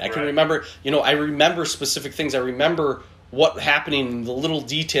line. I can remember, I remember specific things. I remember what happening, the little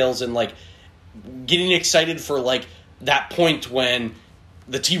details, and like getting excited for like that point when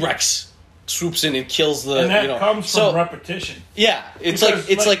the T-Rex swoops in and kills the. And that comes from repetition. Yeah, it's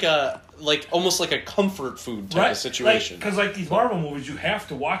like almost like a comfort food type of situation. Because like these Marvel movies, you have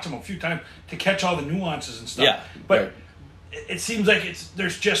to watch them a few times to catch all the nuances and stuff. Yeah, but it seems like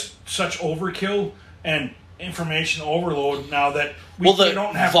there's just such overkill and information overload now that we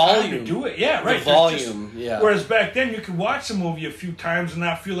don't have time to do it. Yeah, right. The volume, Whereas back then, you could watch the movie a few times and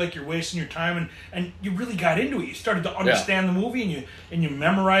not feel like you're wasting your time, and you really got into it. You started to understand the movie, and you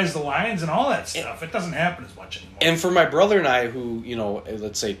memorized the lines and all that stuff. It doesn't happen as much anymore. And for my brother and I, who,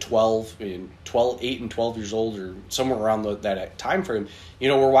 let's say 8 and 12 years old or somewhere around that time frame,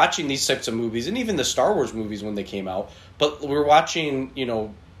 we're watching these types of movies, and even the Star Wars movies when they came out, but we're watching,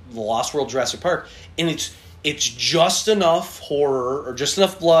 The Lost World, Jurassic Park, and it's just enough horror or just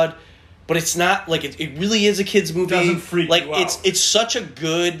enough blood, but it's not like it really is a kid's movie. It doesn't freak like you out. It's such a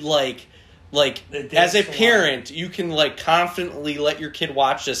good like as a parent you can like confidently let your kid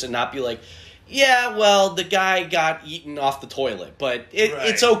watch this and not be like, yeah, well, the guy got eaten off the toilet, but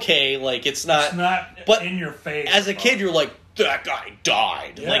it's okay. Like it's not but in your face. As a kid, you're like, that guy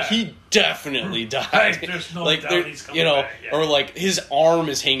died. Yeah. Like he definitely died. Right. There's no doubt he's coming back. Yeah. Or like his arm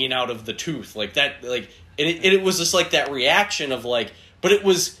is hanging out of the tooth, like that, like. And it was just like that reaction of like, but it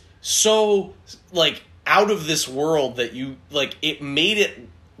was so like out of this world that you like it made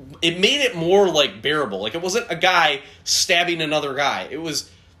it more like bearable. Like it wasn't a guy stabbing another guy. It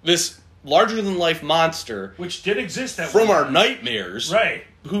was this larger than life monster, which did exist from our nightmares, right?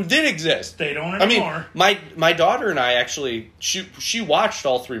 Who did exist? They don't anymore. I mean, my daughter and I actually she watched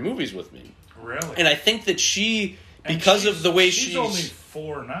all 3 movies with me. Really? And I think that because of the way she's only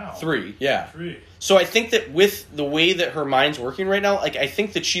 4 now. 3, yeah. 3. So I think that with the way that her mind's working right now, like I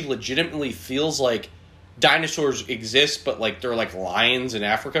think that she legitimately feels like dinosaurs exist, but like they're like lions in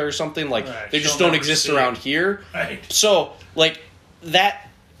Africa or something. Like they just don't exist around here. Right. So like that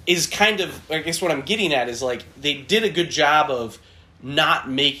is kind of, I guess what I'm getting at is like they did a good job of not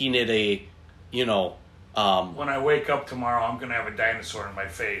making it a, when I wake up tomorrow, I'm gonna have a dinosaur in my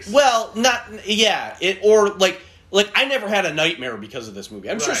face. Well, Like, I never had a nightmare because of this movie.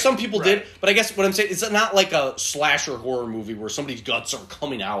 I'm sure some people did, but I guess what I'm saying, it's not like a slasher horror movie where somebody's guts are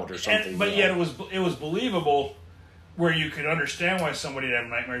coming out or something. But yet it was believable where you could understand why somebody would have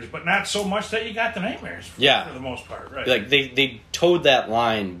nightmares, but not so much that you got the nightmares for the most part. Right. Like, they towed that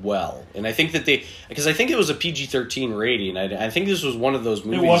line well. And I think that because I think it was a PG-13 rating. I think this was one of those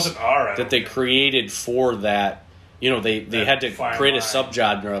movies it wasn't R, that they created for that. They had to create a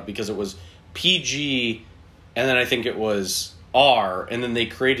subgenre because it was PG. And then I think it was R, and then they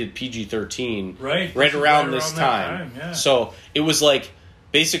created PG-13 right around this time. Yeah. So it was like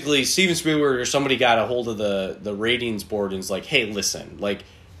basically Steven Spielberg or somebody got a hold of the ratings board and is like, hey, listen, like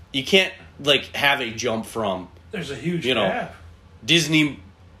you can't like have a jump from there's a huge gap. Disney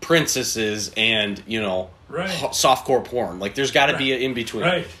princesses and softcore porn. Like there's got to be an in between.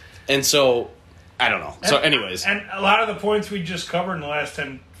 Right. And so I don't know. So anyways, and a lot of the points we just covered in the last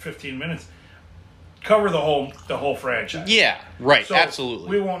 10-15 minutes cover the whole franchise. Yeah, right, so absolutely.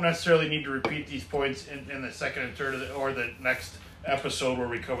 We won't necessarily need to repeat these points in the second and third or the next episode where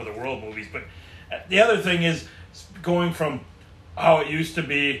we cover the world movies. But the other thing is going from how it used to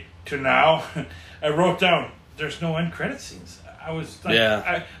be to now. I wrote down there's no end credit scenes. I was like,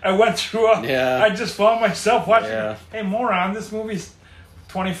 I went through. I just found myself watching. Yeah. Hey, moron! This movie's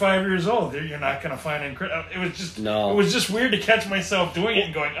 25 years old. You're not going to find it was just weird to catch myself doing it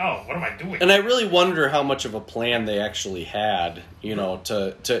and going, oh, what am I doing? And I really wonder how much of a plan they actually had,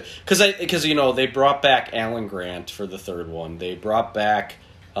 because they brought back Alan Grant for the third one. They brought back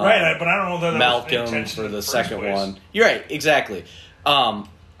but I don't know that Malcolm for the second one. You're right, exactly.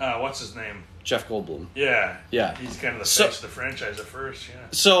 What's his name? Jeff Goldblum. Yeah. Yeah. He's kind of the face of the franchise at first, yeah.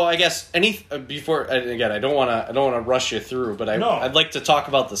 So I guess again, I don't want to rush you through, but I'd like to talk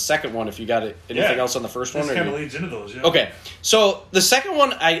about the second one if you got anything else on the first one. This kind of leads into those, yeah. Okay. So the second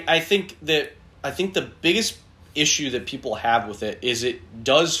one, I think the biggest issue that people have with it is it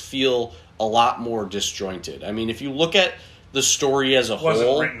does feel a lot more disjointed. I mean, if you look at the story as a whole,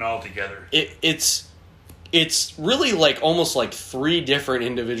 wasn't written all together. It's really like almost like three different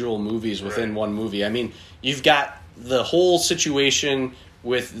individual movies within one movie. I mean, you've got the whole situation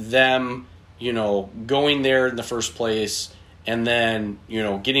with them, going there in the first place, and then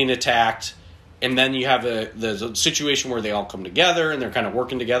getting attacked, and then you have the situation where they all come together and they're kind of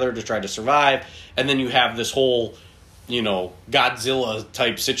working together to try to survive, and then you have this whole Godzilla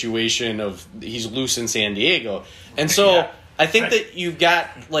type situation of he's loose in San Diego, and so. Yeah. I think that you've got,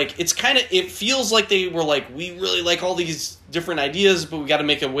 it feels like they were like, we really like all these different ideas, but we got to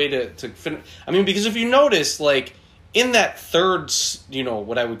make a way to finish. I mean, because if you notice, in that third,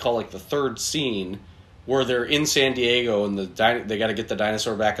 what I would call, the third scene, where they're in San Diego and they got to get the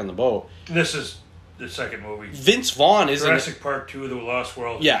dinosaur back on the boat. This is the second movie. Vince Vaughn is Jurassic Park 2, The Lost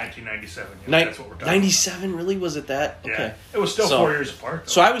World, 1997. That's what we're talking 97, about. Really? Was it that? Yeah. Okay. It was still 4 years apart,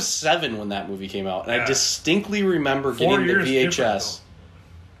 though. So I was 7 when that movie came out, and I distinctly remember getting the VHS.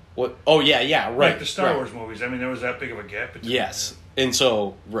 What? Oh, yeah, right. Like the Star Wars movies. I mean, there was that big of a gap between them. And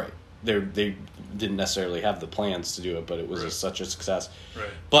so, they didn't necessarily have the plans to do it, but it was such a success. Right.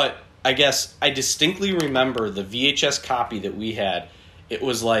 But I guess I distinctly remember the VHS copy that we had. It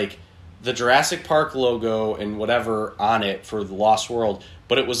was like the Jurassic Park logo and whatever on it for the Lost World,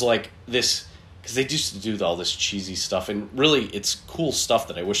 but it was like this, because they used to do all this cheesy stuff, and really it's cool stuff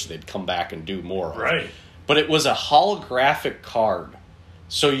that I wish they'd come back and do more of. Right. But it was a holographic card,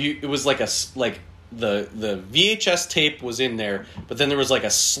 so it was like the VHS tape was in there, but then there was like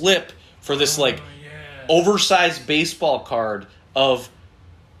a slip for this oversized baseball card of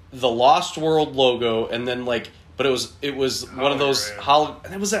the Lost World logo, and then but it was one of those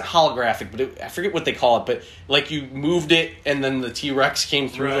it was that holographic, but I forget what they call it. But you moved it, and then the T-Rex came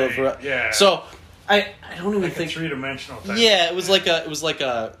through. Yeah. So I don't even think a 3-dimensional type. Yeah, it was like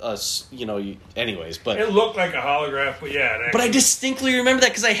anyways, but it looked like a holograph, but yeah. But I distinctly remember that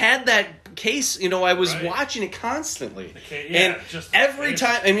because I had that case. I was watching it constantly, and just every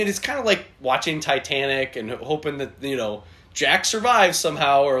time. I mean, it's kind of like watching Titanic and hoping that Jack survives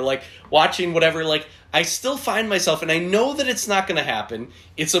somehow, or watching whatever. I still find myself, and I know that it's not going to happen.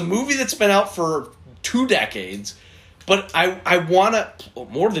 It's a movie that's been out for 2 decades, but I want to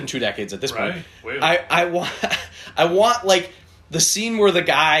more than 2 decades at this point. I want the scene where the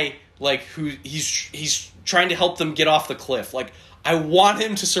guy who he's trying to help them get off the cliff. I want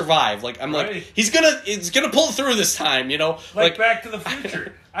him to survive. He's gonna pull through this time. Back to the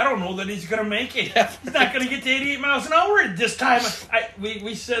Future. I don't know that he's gonna make it. Yeah. He's not gonna get to 88 miles an hour this time.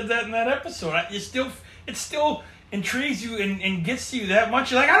 We said that in that episode. It still intrigues you and gets to you that much.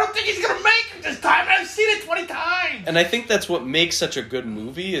 You're like, I don't think he's gonna make it this time. I've seen it 20 times. And I think that's what makes such a good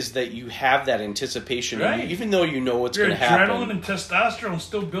movie is that you have that anticipation, even though you know what's going to happen. Your adrenaline and testosterone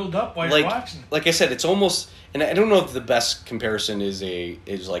still build up while you're watching. Like I said, it's almost, and I don't know if the best comparison is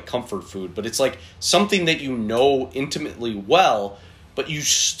comfort food, but it's something that you know intimately well, but you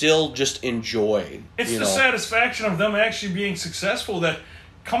still just enjoy. It's the satisfaction of them actually being successful that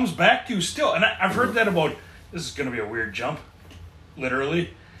comes back to you still. And I've heard that about, this is going to be a weird jump, literally,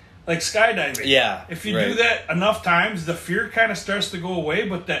 skydiving. Yeah. If you do that enough times, the fear kind of starts to go away,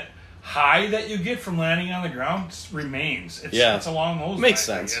 but that high that you get from landing on the ground remains. It's along those lines. Makes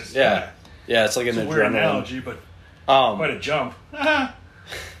sense. Yeah. Yeah, it's like an weird analogy, but quite a jump. But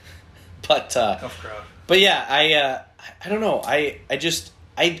tough crowd. But yeah, I don't know. I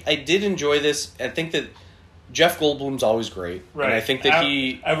did enjoy this. I think that Jeff Goldblum's always great. Right. And I think that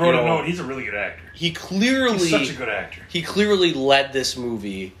I wrote a note. He's a really good actor. He's such a good actor. He clearly led this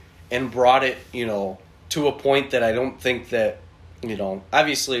movie and brought it, to a point that I don't think that,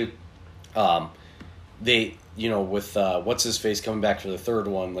 obviously, they, with what's his face coming back for the third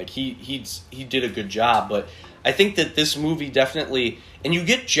one, he did a good job. But I think that this movie definitely, and you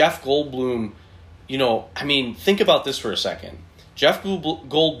get Jeff Goldblum, think about this for a second. Jeff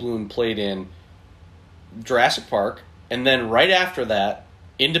Goldblum played in Jurassic Park, and then right after that,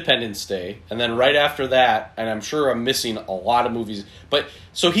 Independence Day, and then right after that, and I'm sure I'm missing a lot of movies, but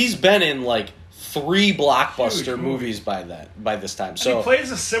so he's been in 3 blockbuster movies by this time. So he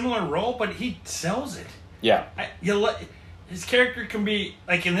plays a similar role, but he sells it. Yeah, his character can be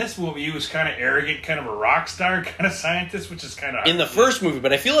in this movie. He was kind of arrogant, kind of a rock star, kind of scientist, which is kind of in the first movie.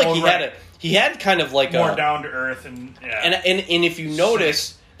 But I feel he had kind of more down to earth and and if you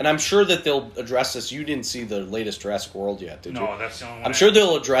notice. and I'm sure that they'll address this. You didn't see the latest Jurassic World yet, did you? No, that's the only one. I'm sure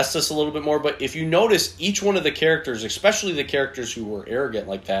they'll address this a little bit more, but if you notice, each one of the characters, especially the characters who were arrogant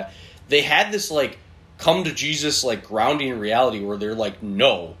like that, they had this, like, come to Jesus, like, grounding in reality where they're like,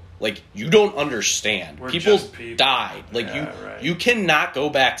 no, like, you don't understand. People died. Like, you cannot go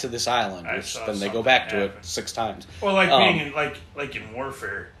back to this island. Then they go back to it 6 times. Well, like being in, like in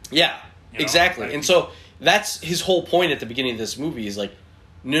warfare. Yeah, exactly. Like, and so that's his whole point at the beginning of this movie is like,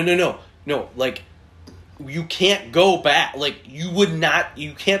 no, like, you can't go back. Like,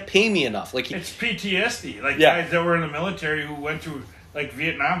 you can't pay me enough. Like, it's PTSD. Like, guys that were in the military who went through, like,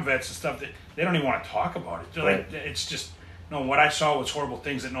 Vietnam vets and stuff, they don't even want to talk about it. They're like, it's just, no, what I saw was horrible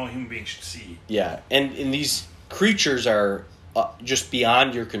things that no human being should see. Yeah, and these creatures are just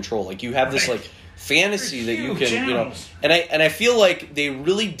beyond your control. Like, you have this, like, fantasy that you can, you know, and I feel like they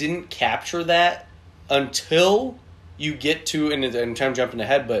really didn't capture that until you get to, and I'm trying to jump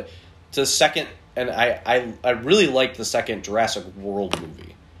ahead, but to the second, and I really like the second Jurassic World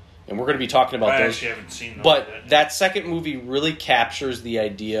movie, and we're going to be talking about those. I actually haven't seen those but yet. That second movie really captures the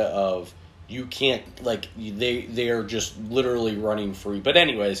idea of you can't, like, they are just literally running free. But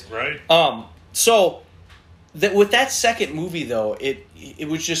anyways, right. So that with that second movie though, it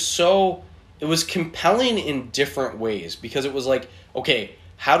was just so, it was compelling in different ways because it was like, okay,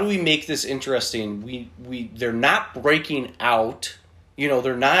 how do we make this interesting? They're not breaking out, you know,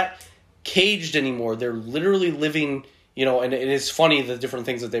 they're not caged anymore. They're literally living, you know, and it's funny the different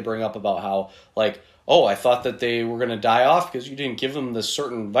things that they bring up about how, like, oh, I thought that they were going to die off because you didn't give them this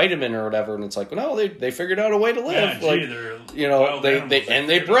certain vitamin or whatever, and it's like, well, no, they figured out a way to live. Yeah, like, you know,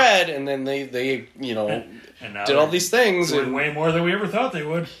 they bred, and then they you know did all these things, and way more than we ever thought they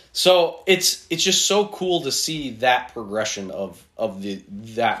would. So it's just so cool to see that progression of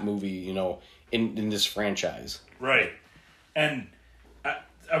that movie, you know, in this franchise. Right, and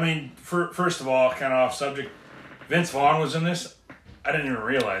I mean, first of all, kind of off subject, Vince Vaughn was in this. I didn't even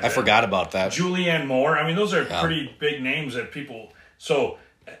realize that. I forgot about that. Julianne Moore. I mean, those are pretty big names that people... So,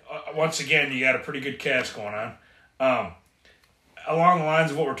 once again, you got a pretty good cast going on. Along the lines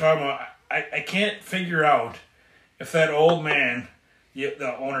of what we're talking about, I can't figure out if that old man,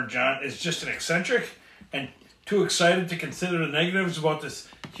 the owner, John, is just an eccentric and too excited to consider the negatives about this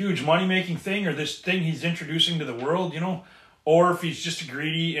huge money-making thing or this thing he's introducing to the world, you know? Or if he's just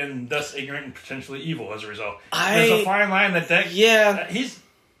greedy and thus ignorant and potentially evil as a result. There's a fine line that he's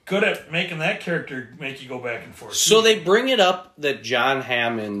good at making that character make you go back and forth. So they bring it up that John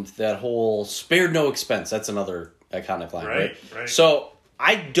Hammond, that whole spared no expense, that's another iconic line, right? So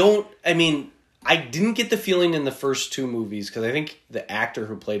I didn't get the feeling in the first 2 movies because I think the actor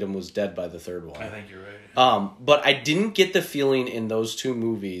who played him was dead by the 3rd one. I think you're right. But I didn't get the feeling in those 2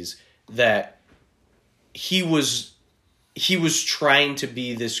 movies that he was trying to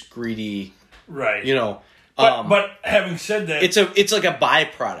be this greedy, right? You know, but having said that, it's like a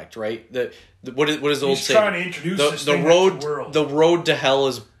byproduct, right? What is the old saying? He's trying to introduce the world. The road to hell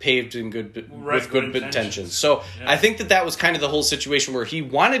is paved in with good intentions. So I think that was kind of the whole situation where he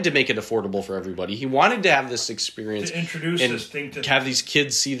wanted to make it affordable for everybody. He wanted to have this experience to introduce this thing to have these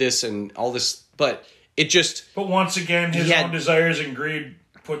kids see this and all this, but it just. But once again, his own desires and greed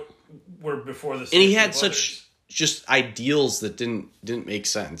were before the. And he had such just ideals that didn't make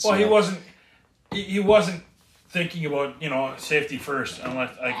sense. Well, he wasn't thinking about, you know, safety first,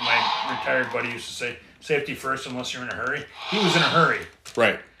 unless, like my retired buddy used to say, safety first unless you're in a hurry. He was in a hurry.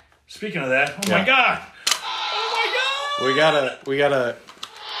 Right. Speaking of that, my God. We got a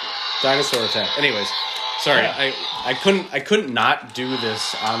dinosaur attack. Anyways, sorry, I couldn't not do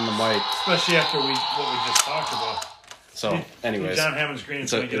this on the mic. Especially after what we just talked about. So, anyways. John Hammond's green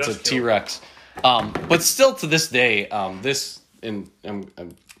it's a T-Rex. But still to this day, I'm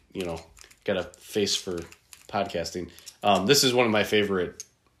you know, got a face for podcasting. This is one of my favorite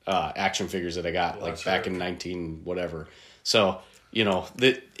action figures that I got back in 19 whatever. So, you know,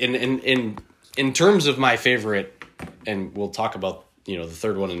 in terms of my favorite, and we'll talk about, you know, the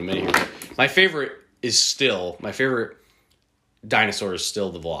third one in a minute here. My favorite dinosaur is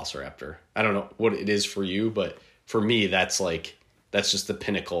still the Velociraptor. I don't know what it is for you, but for me that's just the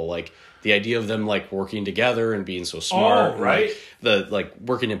pinnacle. Like the idea of them like working together and being so smart, right? Like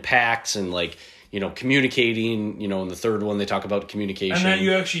working in packs and like, you know, communicating. You know, in the third one they talk about communication. And then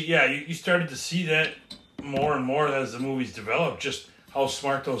you actually, you started to see that more and more as the movies developed, just how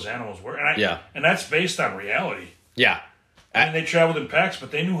smart those animals were. And that's based on reality. Yeah. I mean, they traveled in packs,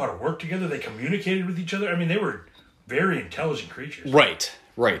 but they knew how to work together. They communicated with each other. I mean, they were very intelligent creatures. Right.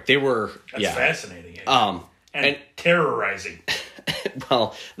 They were. That's fascinating. And terrorizing.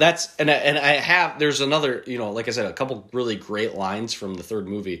 Well, that's and I have there's another, like I said, a couple really great lines from the third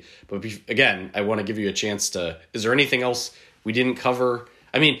movie. But again, I want to give you a chance to. Is there anything else we didn't cover?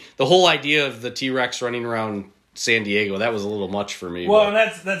 I mean, the whole idea of the T-Rex running around San Diego, that was a little much for me. Well,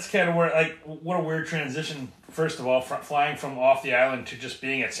 and that's kind of where, like, what a weird transition. First of all, flying from off the island to just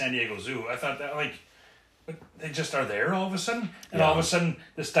being at San Diego Zoo. I thought that, like, they just are there all of a sudden, and all of a sudden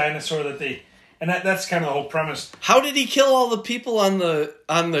this dinosaur that they. And that's kind of the whole premise. How did he kill all the people on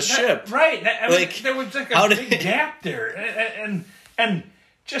the ship? Right. I mean, there was like a big gap there. And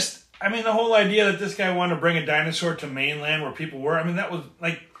just, I mean, the whole idea that this guy wanted to bring a dinosaur to mainland where people were, I mean, that was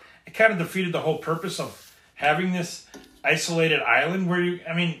like, it kind of defeated the whole purpose of having this isolated island where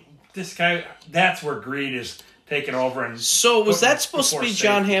this guy, that's where greed is taking over. And so was that supposed to be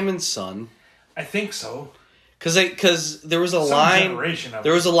John Hammond's son? I think so. Because there was a line,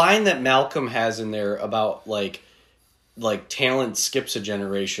 that Malcolm has in there about like talent skips a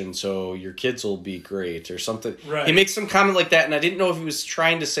generation, so your kids will be great or something. Right. He makes some comment like that, and I didn't know if he was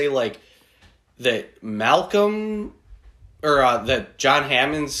trying to say like that Malcolm or that John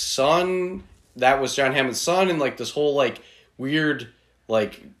Hammond's son, that was John Hammond's son, and like this whole like weird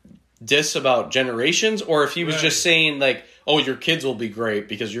like diss about generations, or if he was just saying like, oh, your kids will be great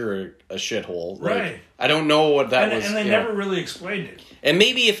because you're a shithole. Right. I don't know what that was. And they never really explained it. And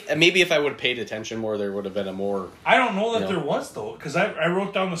maybe if I would have paid attention more, there would have been a more... I don't know that there was, though, because I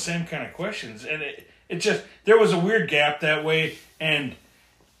wrote down the same kind of questions. And it just... There was a weird gap that way. And,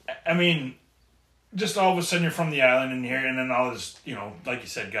 I mean, just all of a sudden you're from the island and here, and then all this, like you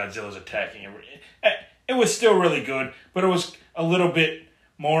said, Godzilla's attacking everybody. It was still really good, but it was a little bit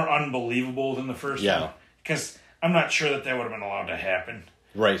more unbelievable than the first one. Because I'm not sure that would have been allowed to happen.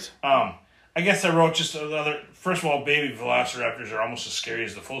 Right. I guess I wrote just another... First of all, baby velociraptors are almost as scary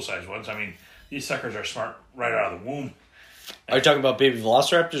as the full-size ones. I mean, these suckers are smart right out of the womb. Are you talking about baby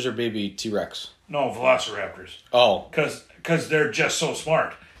velociraptors or baby T-Rex? No, velociraptors. Oh. Because they're just so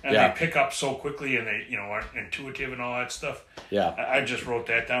smart. And they pick up so quickly and they, are intuitive and all that stuff. Yeah. I just wrote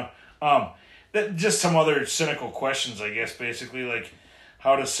that down. Just some other cynical questions, I guess, basically, like...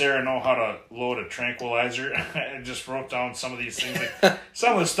 How does Sarah know how to load a tranquilizer? I just wrote down some of these things. Like,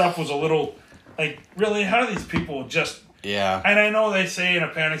 some of the stuff was a little, like, really, how do these people just... Yeah. And I know they say in a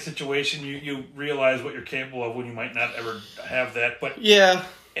panic situation, you realize what you're capable of when you might not ever have that. But yeah,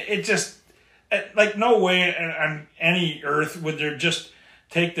 it just, like, no way on any earth would there just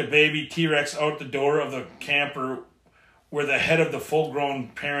take the baby T-Rex out the door of the camper where the head of the full-grown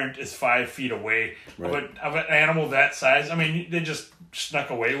parent is 5 feet away of an animal that size. I mean, they just snuck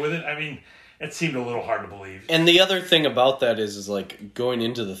away with it. I mean, it seemed a little hard to believe. And the other thing about that is like going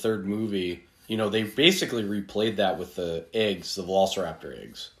into the third movie, they basically replayed that with the eggs, the Velociraptor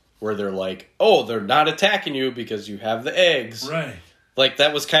eggs, where they're like, oh, they're not attacking you because you have the eggs. Right. Like,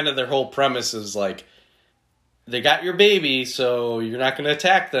 that was kind of their whole premise is like, they got your baby, so you're not going to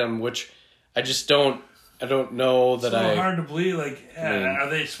attack them, which I just don't know that it's hard to believe. Like, are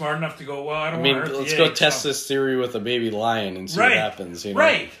they smart enough to go, well, I don't want to hurt let's go test this theory with a baby lion and see what happens.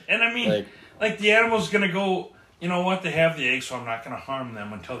 Right. And I mean, like the animal's going to go, you know what, they have the egg, so I'm not going to harm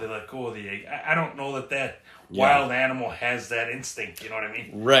them until they let go of the egg. I don't know that wild animal has that instinct, you know what I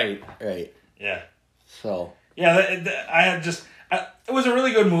mean? Right. Yeah. So. Yeah, I had just... it was a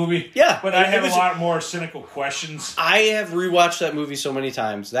really good movie. Yeah. But I had a lot more cynical questions. I have rewatched that movie so many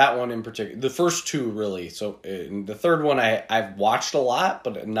times. That one in particular. The first two, really. So the third one I've watched a lot,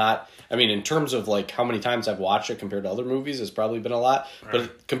 but not... I mean, in terms of like how many times I've watched it compared to other movies, it's probably been a lot. Right.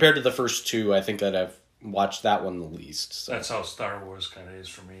 But compared to the first two, I think that I've watched that one the least. So. That's how Star Wars kind of is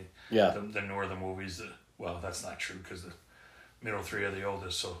for me. Yeah. The newer the movies... well, that's not true because the middle three are the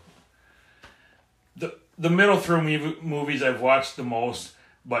oldest, so... The middle three movies I've watched the most,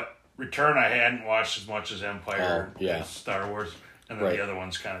 but Return I hadn't watched as much as Empire as Star Wars, and then the other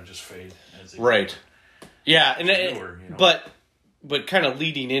ones kind of just fade. Right. Yeah, and newer, but kind of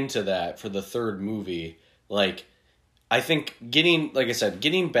leading into that for the third movie, like I think getting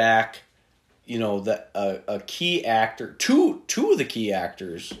back, a key actor, two of the key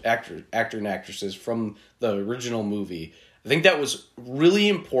actor and actresses from the original movie. I think that was really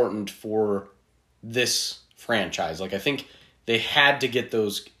important for this franchise. Like, I think they had to get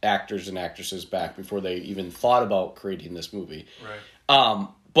those actors and actresses back before they even thought about creating this movie. Right.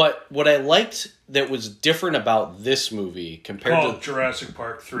 But what I liked that was different about this movie compared to Jurassic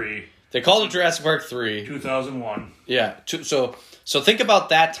Park 3. They called it Jurassic Park 3. 2001. Yeah. So think about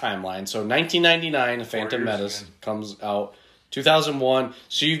that timeline. So 1999, The Phantom Menace comes out. 2001.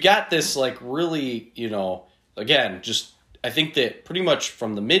 So you've got this, like, really, again, just... I think that pretty much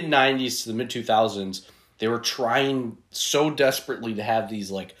from the mid-90s to the mid-2000s, they were trying so desperately to have these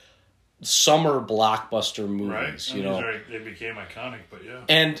like summer blockbuster movies, right. They became iconic, but yeah.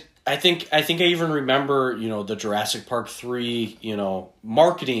 And I think I even remember, the Jurassic Park 3,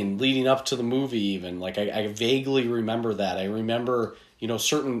 marketing leading up to the movie even. Like I vaguely remember that. I remember,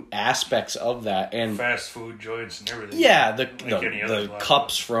 certain aspects of that, and fast food joints and everything. Yeah, the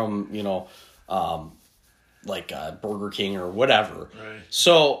cups from, Burger King or whatever. Right.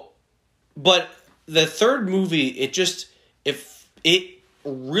 So, but the third movie, it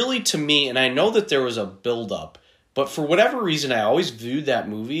really, to me, and I know that there was a build-up, but for whatever reason, I always viewed that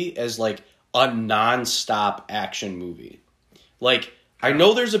movie as like a non-stop action movie. Like, I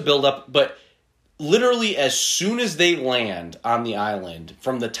know there's a build-up, but literally as soon as they land on the island,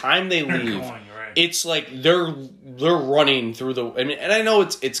 from the time they leave, it's like they're running through the. I mean, and I know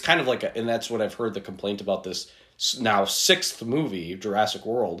it's kind of like, and that's what I've heard the complaint about this now 6th movie, Jurassic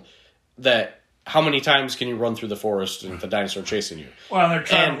World, that. How many times can you run through the forest with the dinosaur chasing you? Well, they're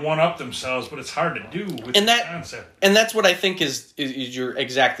trying to one-up themselves, but it's hard to do with the concept. And that's what I think is you're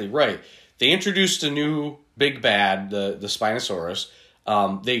exactly right. They introduced a new big bad, the Spinosaurus.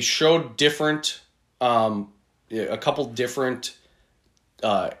 They showed a couple different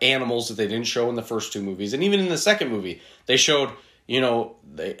animals that they didn't show in the first 2 movies. And even in the second movie, they showed...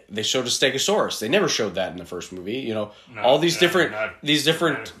 they showed a Stegosaurus. They never showed that in the first movie. All these different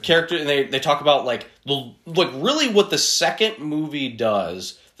characters, and they talk about really what the second movie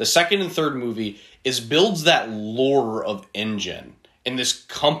does. The second and third movie is builds that lore of InGen and this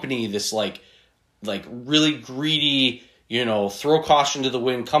company, this like really greedy, throw caution to the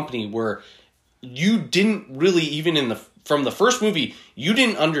wind company where you didn't really even from the first movie you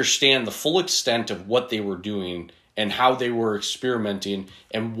didn't understand the full extent of what they were doing. And how they were experimenting,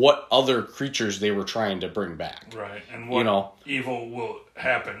 and what other creatures they were trying to bring back. Right, and what evil will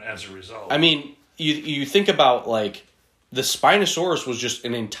happen as a result. I mean, you think about, like, the Spinosaurus was just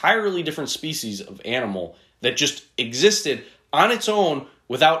an entirely different species of animal that just existed on its own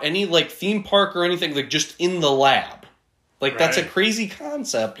without any, like, theme park or anything, like, just in the lab. Like, that's a crazy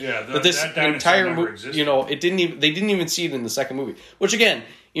concept. Yeah, that this entire movie, they didn't even see it in the second movie. Which, again,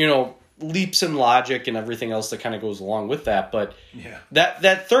 leaps in logic and everything else that kind of goes along with that, but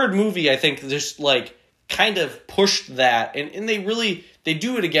that third movie, I think, just like kind of pushed that, and they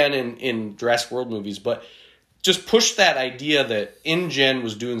do it again in Jurassic World movies, but just pushed that idea that InGen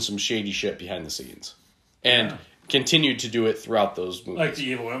was doing some shady shit behind the scenes, and continued to do it throughout those movies, like the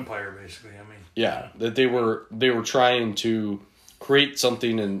Evil Empire, basically. I mean, that they were trying to create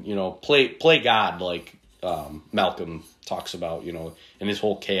something and play God, like Malcolm talks about, in his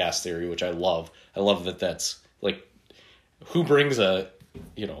whole chaos theory, which I love. I love that that's, like, who brings a,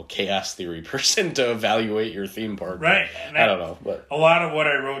 chaos theory person to evaluate your theme park? Right. I don't know. But a lot of what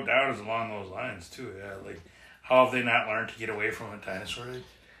I wrote down is along those lines, too. Yeah, like, how have they not learned to get away from a dinosaur?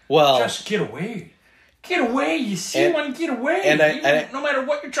 Well... Just get away. Get away. You see one, get away. No matter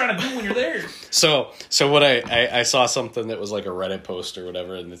what you're trying to do when you're there. So what I saw something that was like a Reddit post or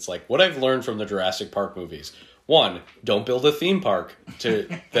whatever, and it's like, what I've learned from the Jurassic Park movies. 1, don't build a theme park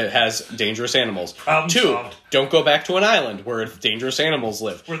that has dangerous animals. 2, don't go back to an island where dangerous animals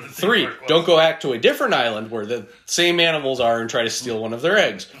live. 3, don't go back to a different island where the same animals are and try to steal one of their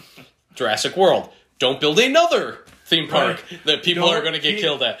eggs. Jurassic World, don't build another theme park that people are going to get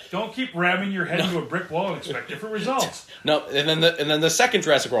killed at. Don't keep ramming your head into a brick wall and expect different results. No, and then the second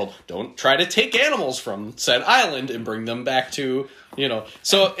Jurassic World, don't try to take animals from said island and bring them back to,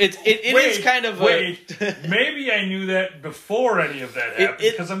 So it is kind of maybe I knew that before any of that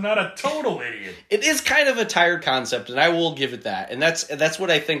happened because I'm not a total idiot. It is kind of a tired concept, and I will give it that. And that's what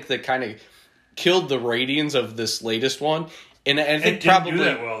I think that kind of killed the ratings of this latest one. And I think it didn't do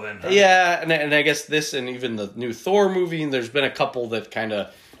that well then. Huh? Yeah, and I guess this and even the new Thor movie, and there's been a couple that kind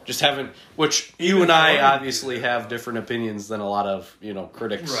of just haven't. Which even you and I obviously have different opinions than a lot of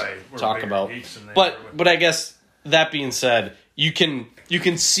critics talk about. But I guess that being said, you can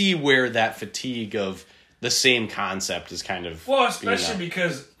see where that fatigue of the same concept is kind of especially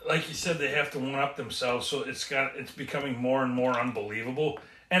because, like you said, they have to one up themselves, so it's becoming more and more unbelievable,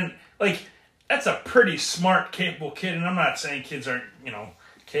 and like. That's a pretty smart, capable kid, and I'm not saying kids aren't,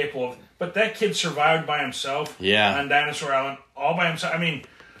 capable of, but that kid survived by himself on Dinosaur Island, all by himself. I mean,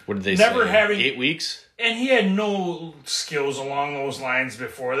 what did they say? 8 weeks? And he had no skills along those lines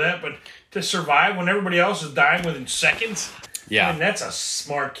before that, but to survive when everybody else is dying within seconds, I mean, that's a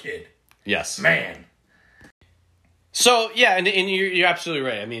smart kid. Yes. Man. So, yeah, and you're absolutely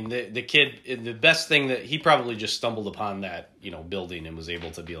right. I mean, the kid, the best thing that he probably just stumbled upon that, building and was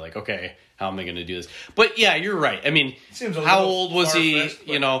able to be like, okay, how am I going to do this? But, yeah, you're right. I mean, how old was he?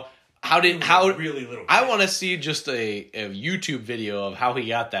 really little. I want to see just a YouTube video of how he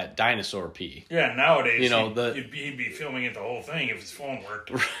got that dinosaur pee. Yeah, nowadays he'd be filming it the whole thing if his phone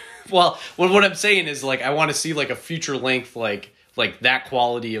worked. Well, what I'm saying is like I want to see like a feature length like that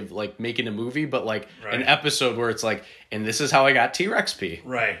quality of like making a movie, but like an episode where it's like, and this is how I got T-Rex pee.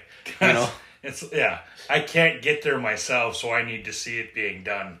 Right. It's I can't get there myself, so I need to see it being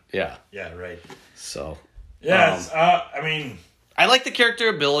done. Yeah. Yeah. Right. So. Yes. I mean. I like the character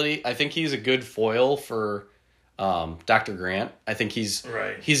ability. I think he's a good foil for Dr. Grant. I think he's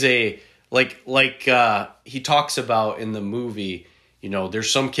a he talks about in the movie,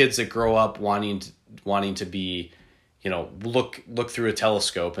 there's some kids that grow up wanting to be, look through a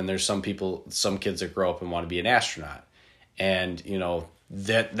telescope, and there's some kids that grow up and want to be an astronaut. And,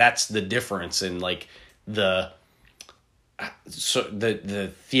 that's the difference in like the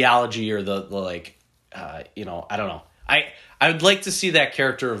theology or the I don't know. I would like to see that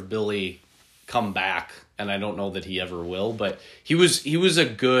character of Billy come back, and I don't know that he ever will, but he was a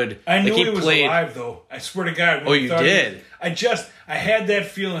good. I knew he was alive though. I swear to God. Oh, you did? I had that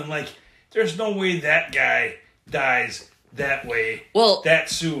feeling like there's no way that guy dies that way. Well, that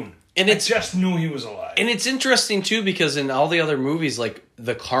soon. And I just knew he was alive. And it's interesting too because in all the other movies, like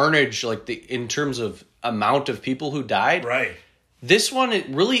the carnage, like in terms of amount of people who died, right? This one, it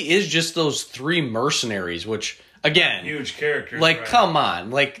really is just those 3 mercenaries, which. Again, huge characters. Like, come on,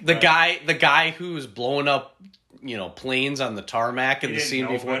 like the guy who's blowing up, planes on the tarmac in the scene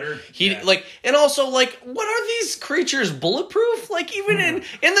before. And also like, what are these creatures bulletproof? Like, even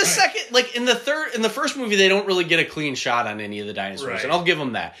in the second, like in the first movie, they don't really get a clean shot on any of the dinosaurs, and I'll give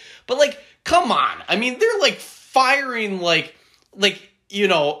them that. But like, come on, I mean, they're like firing like.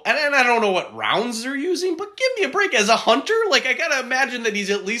 And I don't know what rounds they're using, but give me a break. As a hunter, like I gotta imagine that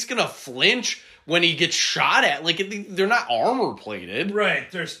he's at least gonna flinch when he gets shot at. Like they're not armor plated, right?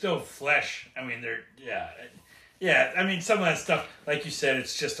 They're still flesh. I mean, yeah. I mean, some of that stuff, like you said,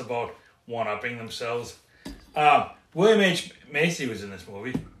 it's just about one-upping themselves. William H. Macy was in this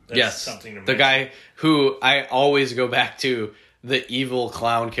movie. That's something to mention. The guy who I always go back to, the evil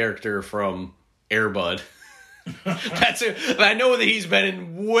clown character from Air Bud. I know that he's been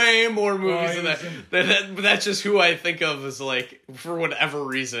in way more movies than that. But that's just who I think of as like for whatever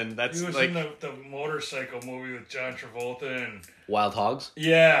reason. That's he was like in the motorcycle movie with John Travolta and Wild Hogs.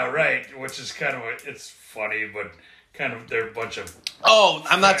 Yeah, right. Which is kind of it's funny, but kind of they're a bunch of. Oh,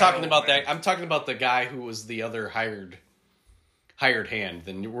 I'm not talking about that. I'm talking about the guy who was the other hired hand.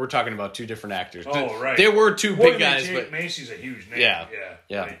 Then we're talking about 2 different actors. Oh, right. There were 2 big guys, but Macy's a huge name. Yeah.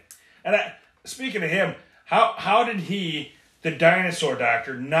 Right. And speaking of him. How did he, the dinosaur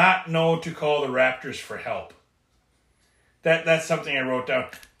doctor, not know to call the raptors for help? That's something I wrote down.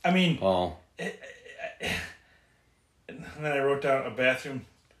 I mean, and then I wrote down a bathroom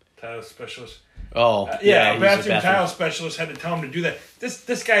tile specialist. A bathroom tile specialist had to tell him to do that.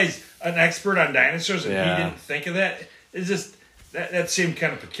 This guy's an expert on dinosaurs, and he didn't think of that. It's just that seemed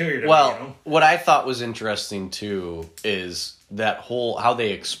kind of peculiar to me. What I thought was interesting too is that whole how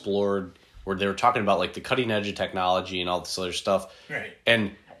they explored. Where they were talking about like the cutting edge of technology and all this other stuff. Right.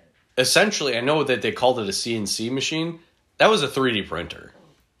 And essentially, I know that they called it a CNC machine. That was a 3D printer.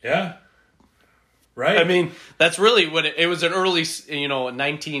 Yeah. Right. I mean, that's really what it was an early, 2003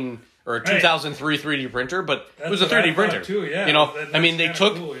 3D printer, but it was a 3D printer. Too, yeah. I mean, they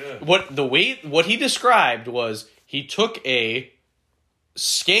took what he described was he took a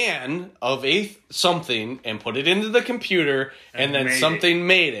scan of something and put it into the computer and then something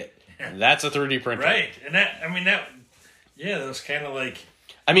made it. That's a 3D printer. Right. And that was kind of like...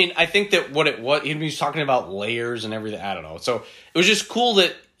 I mean, I think that he was talking about layers and everything. I don't know. So it was just cool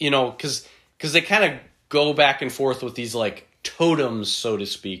that, because they kind of go back and forth with these like totems, so to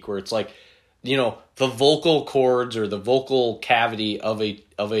speak, where it's like, the vocal cords or the vocal cavity of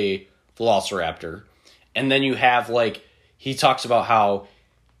a velociraptor. And then you have like, he talks about how,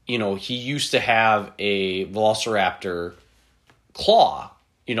 he used to have a velociraptor claw.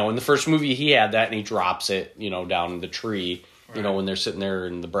 In the first movie, he had that, and he drops it, down the tree, when they're sitting there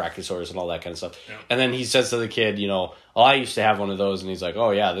in the Brachiosaurus and all that kind of stuff. Yeah. And then he says to the kid, I used to have one of those, and he's like,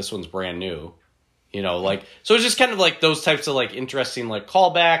 oh, yeah, this one's brand new. So it's just kind of like those types of, like, interesting, like,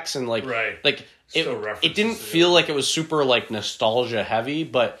 callbacks and, like, it didn't feel like it was super, like, nostalgia heavy,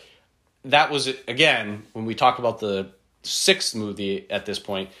 but that was, again, when we talk about the 6th movie at this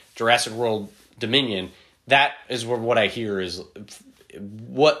point, Jurassic World Dominion, that is what I hear is...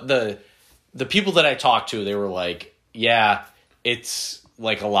 What the people that I talked to, they were like, yeah, it's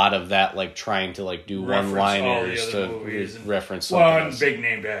like a lot of that, like trying to like do one-liners to reference something else. And big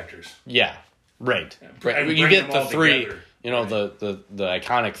named actors. Yeah, right. And you get the 3. You know, the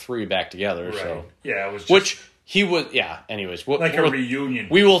iconic three back together. Right. So yeah, it was just which he was. Yeah. Anyways, like a reunion.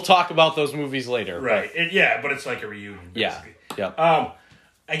 We will talk about those movies later. Right. But it's like a reunion. Basically. Yeah.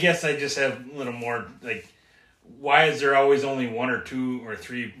 I guess I just have a little more like. Why is there always only one or two or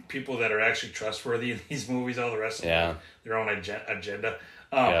three people that are actually trustworthy in these movies? All the rest of them, their own agenda.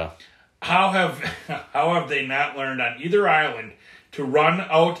 How have they not learned on either island to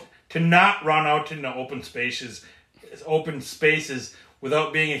not run out into open spaces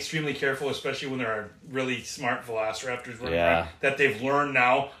without being extremely careful, especially when there are really smart velociraptors running around that they've learned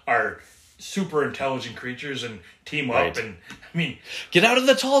now are super intelligent creatures and team up and I mean get out of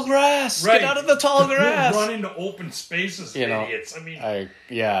the tall grass. Right. Get out of the tall grass. Run into open spaces, idiots. I mean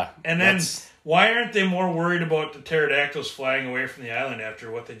And then why aren't they more worried about the pterodactyls flying away from the island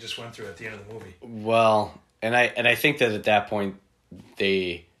after what they just went through at the end of the movie? Well, and I think that at that point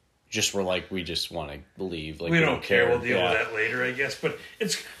they just were like, we just want to leave. Like, we don't care. We'll deal with that later, I guess. But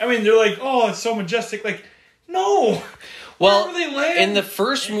they're like, oh, it's so majestic. Like, no. Well, in the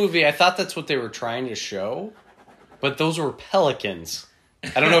first movie, I thought that's what they were trying to show, but those were pelicans.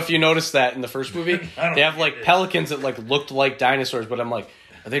 I don't know if you noticed that in the first movie. They have like pelicans that like looked like dinosaurs, but I'm like,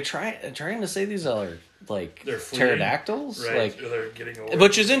 are they trying to say these are like pterodactyls? Right. Like, they're getting away.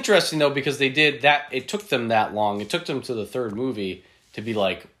 Which is interesting though, because they did that. It took them that long. It took them to the third movie to be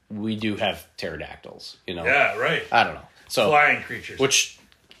like, we do have pterodactyls. You know? Yeah. Right. I don't know. So flying creatures, which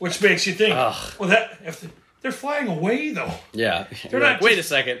makes you think, they're flying away, though. Yeah, they're not. Like, wait a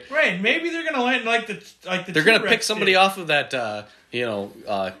second. Right? Maybe they're gonna land like the. They're gonna pick somebody off of that,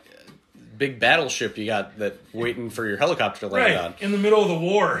 big battleship you got that waiting for your helicopter to land on in the middle of the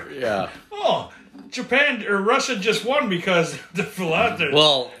war. Yeah. Oh, Japan or Russia just won because the Philadelphia.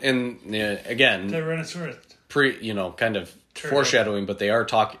 Well, and again, Tyrannosaurus. Kind of foreshadowing, but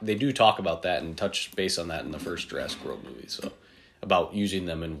they do talk about that and touch base on that in the first Jurassic World movie. So. About using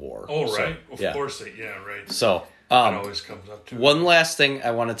them in war. Oh, right. Of course right. So, that always comes up too. One last thing I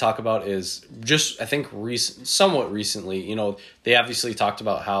want to talk about is just, I think, somewhat recently, they obviously talked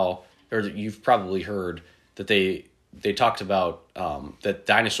about how, or you've probably heard that they talked about that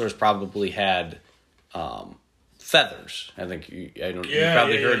dinosaurs probably had feathers. I think you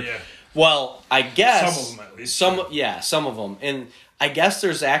probably heard. Yeah. Well, I guess some of them at least. Some of them, and I guess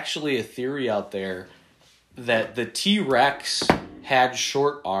there's actually a theory out there that the T-Rex had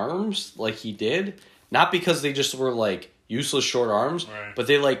short arms like he did, not because they just were like useless short arms, but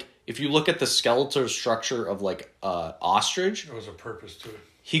they like, if you look at the skeletal structure of like ostrich, there was a purpose to it.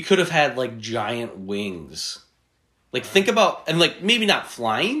 He could have had like giant wings. Like think about, and like maybe not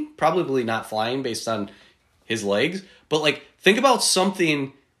flying, probably not flying based on his legs, but like think about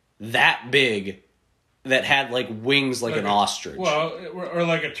something that big that had like wings like an ostrich. Well, or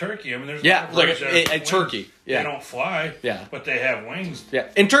like a turkey. I mean, there's like a turkey. Yeah. They don't fly. Yeah, but they have wings. Yeah,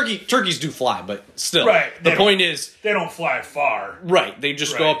 and turkeys do fly, but still. Right. The point is they don't fly far. Right. They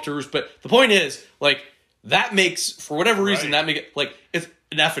just go up to roost. But the point is, like, that makes, for whatever reason, that makes it like it's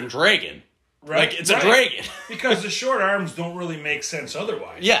an effing dragon. Right. Like, it's a dragon. Because the short arms don't really make sense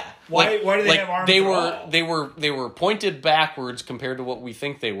otherwise. Yeah. Why do they have arms They were pointed backwards compared to what we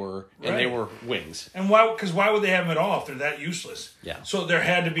think they were, and they were wings. And why would they have them at all if they're that useless? Yeah. So there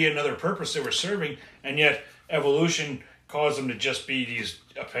had to be another purpose they were serving, and yet evolution caused them to just be these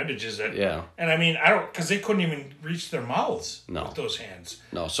appendages that... Yeah. And I mean, because they couldn't even reach their mouths with those hands.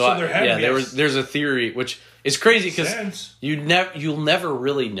 No. So there's a theory, which... It's crazy because you'll never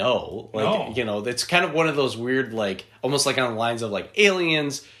really know. Like, it's kind of one of those weird, like, almost like on the lines of like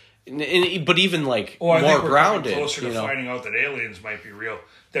aliens, but even like more grounded. Closer to finding out that aliens might be real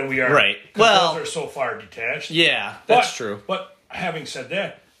than we are. Right. Well, those are so far detached. Yeah, that's true. But having said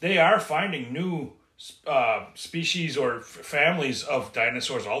that, they are finding new species or families of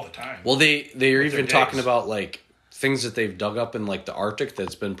dinosaurs all the time. Well, they are even talking about like things that they've dug up in like the Arctic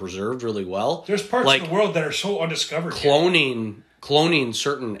that's been preserved really well. There's parts of the world that are so undiscovered. Cloning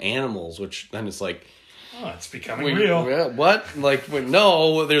certain animals, which then it's like, it's becoming real. What? Like,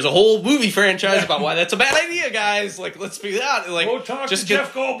 no, there's a whole movie franchise about why that's a bad idea, guys. Like, let's be that. Like, go talk to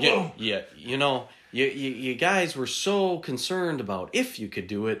Jeff Goldblum. Yeah, you guys were so concerned about if you could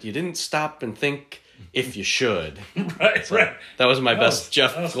do it, you didn't stop and think if you should. Right. That was my best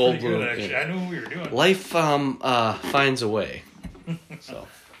Jeff Goldblum. Good, actually. I knew what we were doing. Life finds a way. So.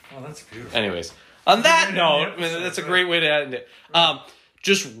 Oh, that's beautiful. Anyways, on that note, that's a great way to end it.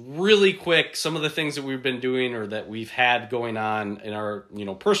 just really quick, some of the things that we've been doing or that we've had going on in our,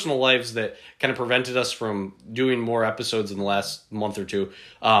 personal lives that kind of prevented us from doing more episodes in the last month or two.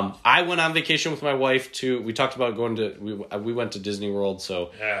 I went on vacation with my wife we talked about we went to Disney World,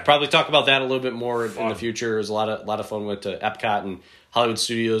 so probably talk about that a little bit more in the future. It was a lot of fun. Went to Epcot and Hollywood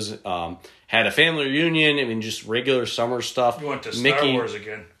Studios, had a family reunion. I mean, just regular summer stuff. You went to Star Wars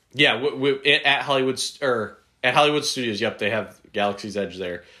again. Yeah, at Hollywood Studios. Yep, they have Galaxy's Edge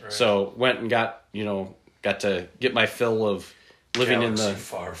there. Right. So went and got to get my fill of living in the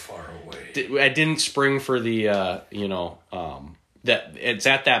far, far away. I didn't spring for the that it's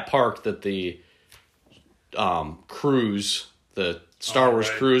at that park that the cruise, the Star Wars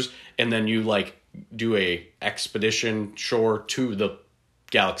cruise, and then you do a expedition shore to the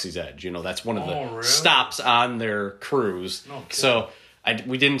Galaxy's Edge. That's one of the stops on their cruise. No kidding. So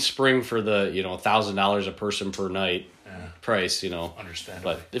we didn't spring for the $1,000 a person per night price. Understandable.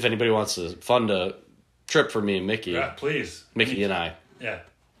 But if anybody wants to fund a trip for me and Mickey, please, Mickey and I,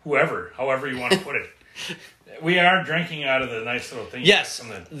 however you want to put it. We are drinking out of the nice little thing. Yes, from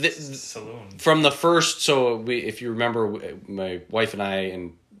the saloon. From the first, if you remember, my wife and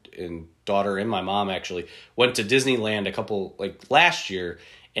I and daughter and my mom actually went to Disneyland a couple last year,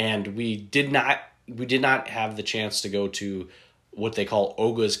 and we did not have the chance to go to what they call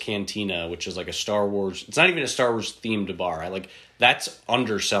Oga's Cantina, which is a Star Wars. It's not even a Star Wars themed bar. That's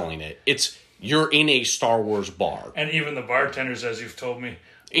underselling it. It's you're in a Star Wars bar, and even the bartenders, as you've told me,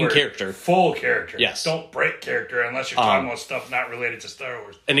 in character, full character. Yes, don't break character unless you're talking about stuff not related to Star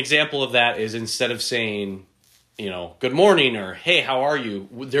Wars. An example of that is instead of saying, good morning or hey, how are you?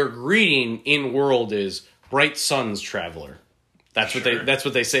 Their greeting in world is bright suns, traveler. That's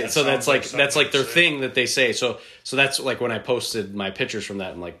what they say. So that's their thing that they say. So that's when I posted my pictures from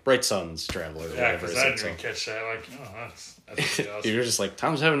that, I'm bright suns, traveler. Or whatever. Because I didn't catch that. That's awesome. You're just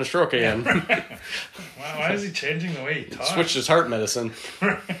Tom's having a stroke again. Wow, why is he changing the way he talks? Switched his heart medicine.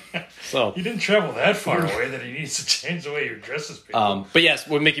 So he didn't travel that far away that he needs to change the way he addresses people. But yes,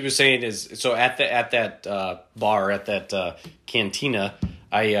 what Mickey was saying is, so at that bar, at that cantina,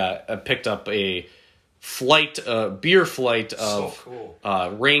 I picked up a beer flight of so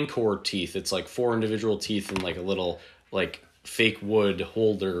cool. Rancor teeth. It's 4 individual teeth and a little fake wood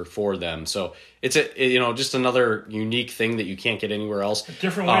holder for them. So it's just another unique thing that you can't get anywhere else. A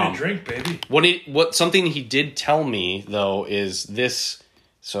different way to drink, baby. Something he did tell me though is this.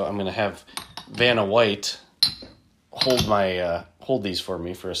 So I'm gonna have Vanna White hold these for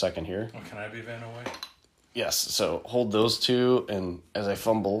me for a second here. Oh, can I be Vanna White? Yes. So hold those two, and as I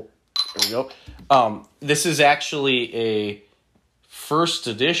fumble. There we go. This is actually a first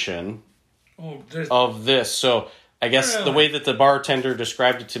edition of this. So I guess the way that the bartender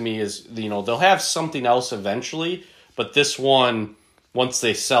described it to me is, they'll have something else eventually, but this one, once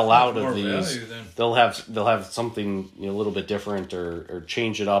they sell out of these, they'll have something a little bit different or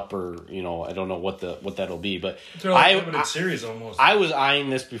change it up, or I don't know what that'll be. But they're a limited series almost. I was eyeing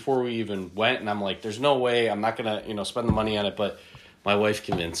this before we even went, and I'm there's no way I'm not gonna spend the money on it, but. My wife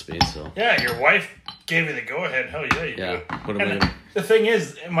convinced me, so... Yeah, your wife gave you the go-ahead. Hell yeah, you do. What am I gonna... The thing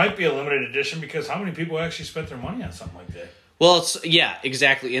is, it might be a limited edition because how many people actually spent their money on something like that? Well,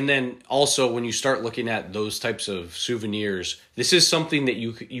 exactly. And then also when you start looking at those types of souvenirs, this is something that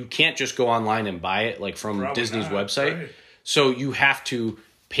you can't just go online and buy it from Probably Disney's not, website. Right. So you have to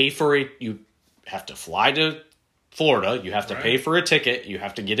pay for it. You have to fly to Florida, you have to pay for a ticket, you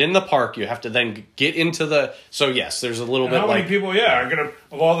have to get in the park, you have to then get into the... So yes, there's a little bit how many people, are going to...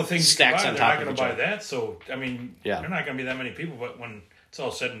 Of all the things you can buy, they're not going to buy that. So, I mean, there are not going to be that many people, but when it's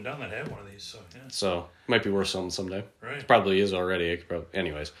all said and done, that have one of these. So, yeah. So, might be worth something someday. Right. It probably is already.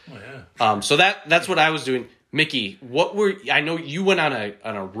 Anyways. Oh, yeah. So that's what I was doing. Mickey, I know you went on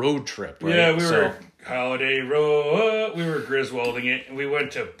a road trip, right? Yeah, we were holiday road. We were Griswolding it, and we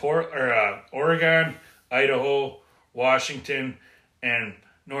went to Oregon, Idaho, Washington, and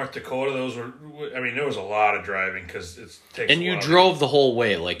North Dakota. There was a lot of driving because it takes. And you drove the whole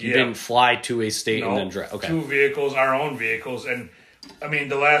way, you didn't fly to a state and then drive. Okay. 2 vehicles, our own vehicles, and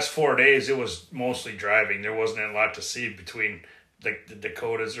the last 4 days it was mostly driving. There wasn't a lot to see between the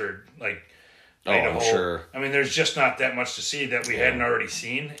Dakotas or Idaho. I'm sure. There's just not that much to see that we hadn't already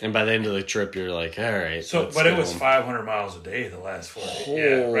seen. And by the end of the trip, you're all right. So, but it was 500 miles a day the last 4 days.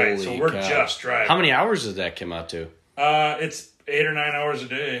 Yeah, right. So we're just driving. How many hours did that come out to? It's 8 or 9 hours a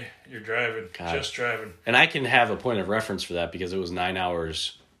day. You're driving, just driving. And I can have a point of reference for that because it was 9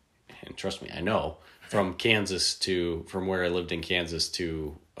 hours. And trust me, I know from where I lived in Kansas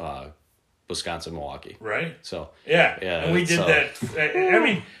to Wisconsin, Milwaukee. Right. So yeah, and we did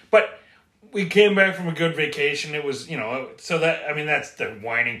that. But we came back from a good vacation. It was, so that, I mean, that's the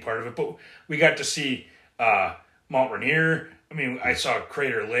whining part of it. But we got to see Mount Rainier. I mean, I saw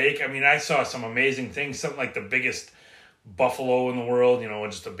Crater Lake. I mean, I saw some amazing things. Something like the biggest buffalo in the world.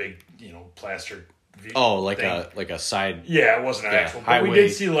 Just a big, plaster. Like thing. a side. Yeah, it wasn't actual. But highway. We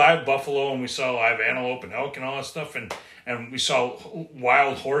did see live buffalo, and we saw live antelope and elk and all that stuff, and we saw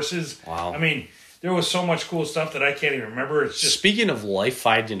wild horses. Wow. I mean, there was so much cool stuff that I can't even remember. It's just Speaking of life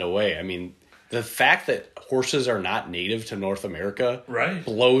finding a way, I mean, the fact that horses are not native to North America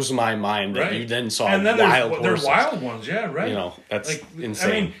blows my mind that you then saw wild horses. They're wild ones, yeah, right. That's insane.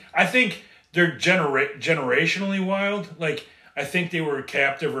 I mean, I think they're generationally wild. Like, I think they were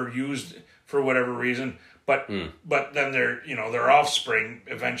captive or used for whatever reason, but then their offspring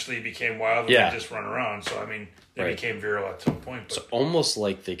eventually became wild and they just run around. So, I mean, they became virile at some point. But, it's almost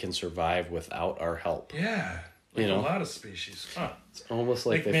like they can survive without our help. Yeah. Like a lot of species. Huh. It's almost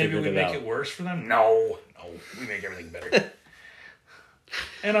like they maybe figured we it make out. It worse for them? No, we make everything better.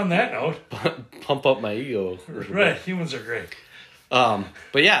 And on that note, pump up my ego. Right, humans are great.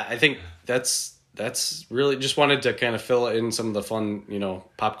 But yeah, I think that's really just wanted to kind of fill in some of the fun,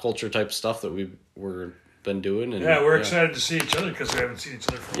 pop culture type stuff that we've been doing. And we're excited to see each other because we haven't seen each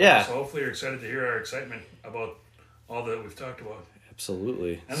other for a while. So hopefully you're excited to hear our excitement about all that we've talked about.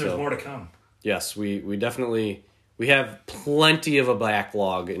 Absolutely. And there's more to come. Yes, we definitely have plenty of a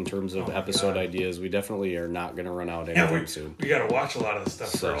backlog in terms of episode ideas. We definitely are not going to run out anytime soon. We got to watch a lot of the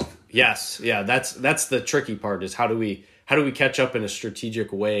stuff first. Yes, that's the tricky part is how do we catch up in a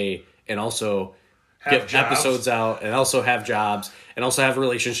strategic way and also get episodes out and also have jobs and also have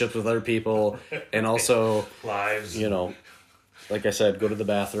relationships with other people and also lives. Like I said, go to the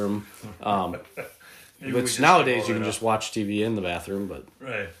bathroom. Which nowadays you can just watch TV in the bathroom, but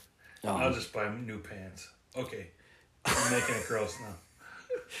right. I'll just buy new pants. Okay. I'm making it gross now.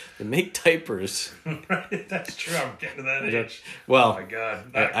 They make diapers. Right, that's true. I'm getting to that age. Well, oh my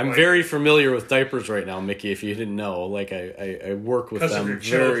God. I'm very familiar with diapers right now, Mickey, if you didn't know. Like, I work with them. Because of your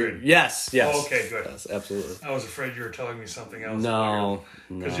children? Yes. Oh, okay, good. Yes, absolutely. I was afraid you were telling me something else. No.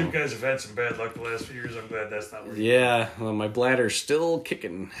 Because you guys have had some bad luck the last few years. I'm glad that's not where well, my bladder's still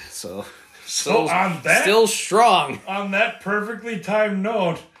kicking, so on that, still strong. On that perfectly timed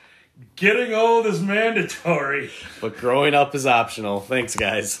note, getting old is mandatory. But growing up is optional. Thanks,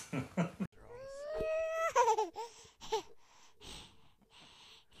 guys.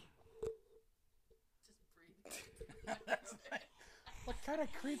 What kind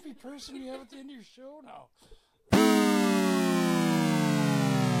of creepy person do you have at the end of your show now?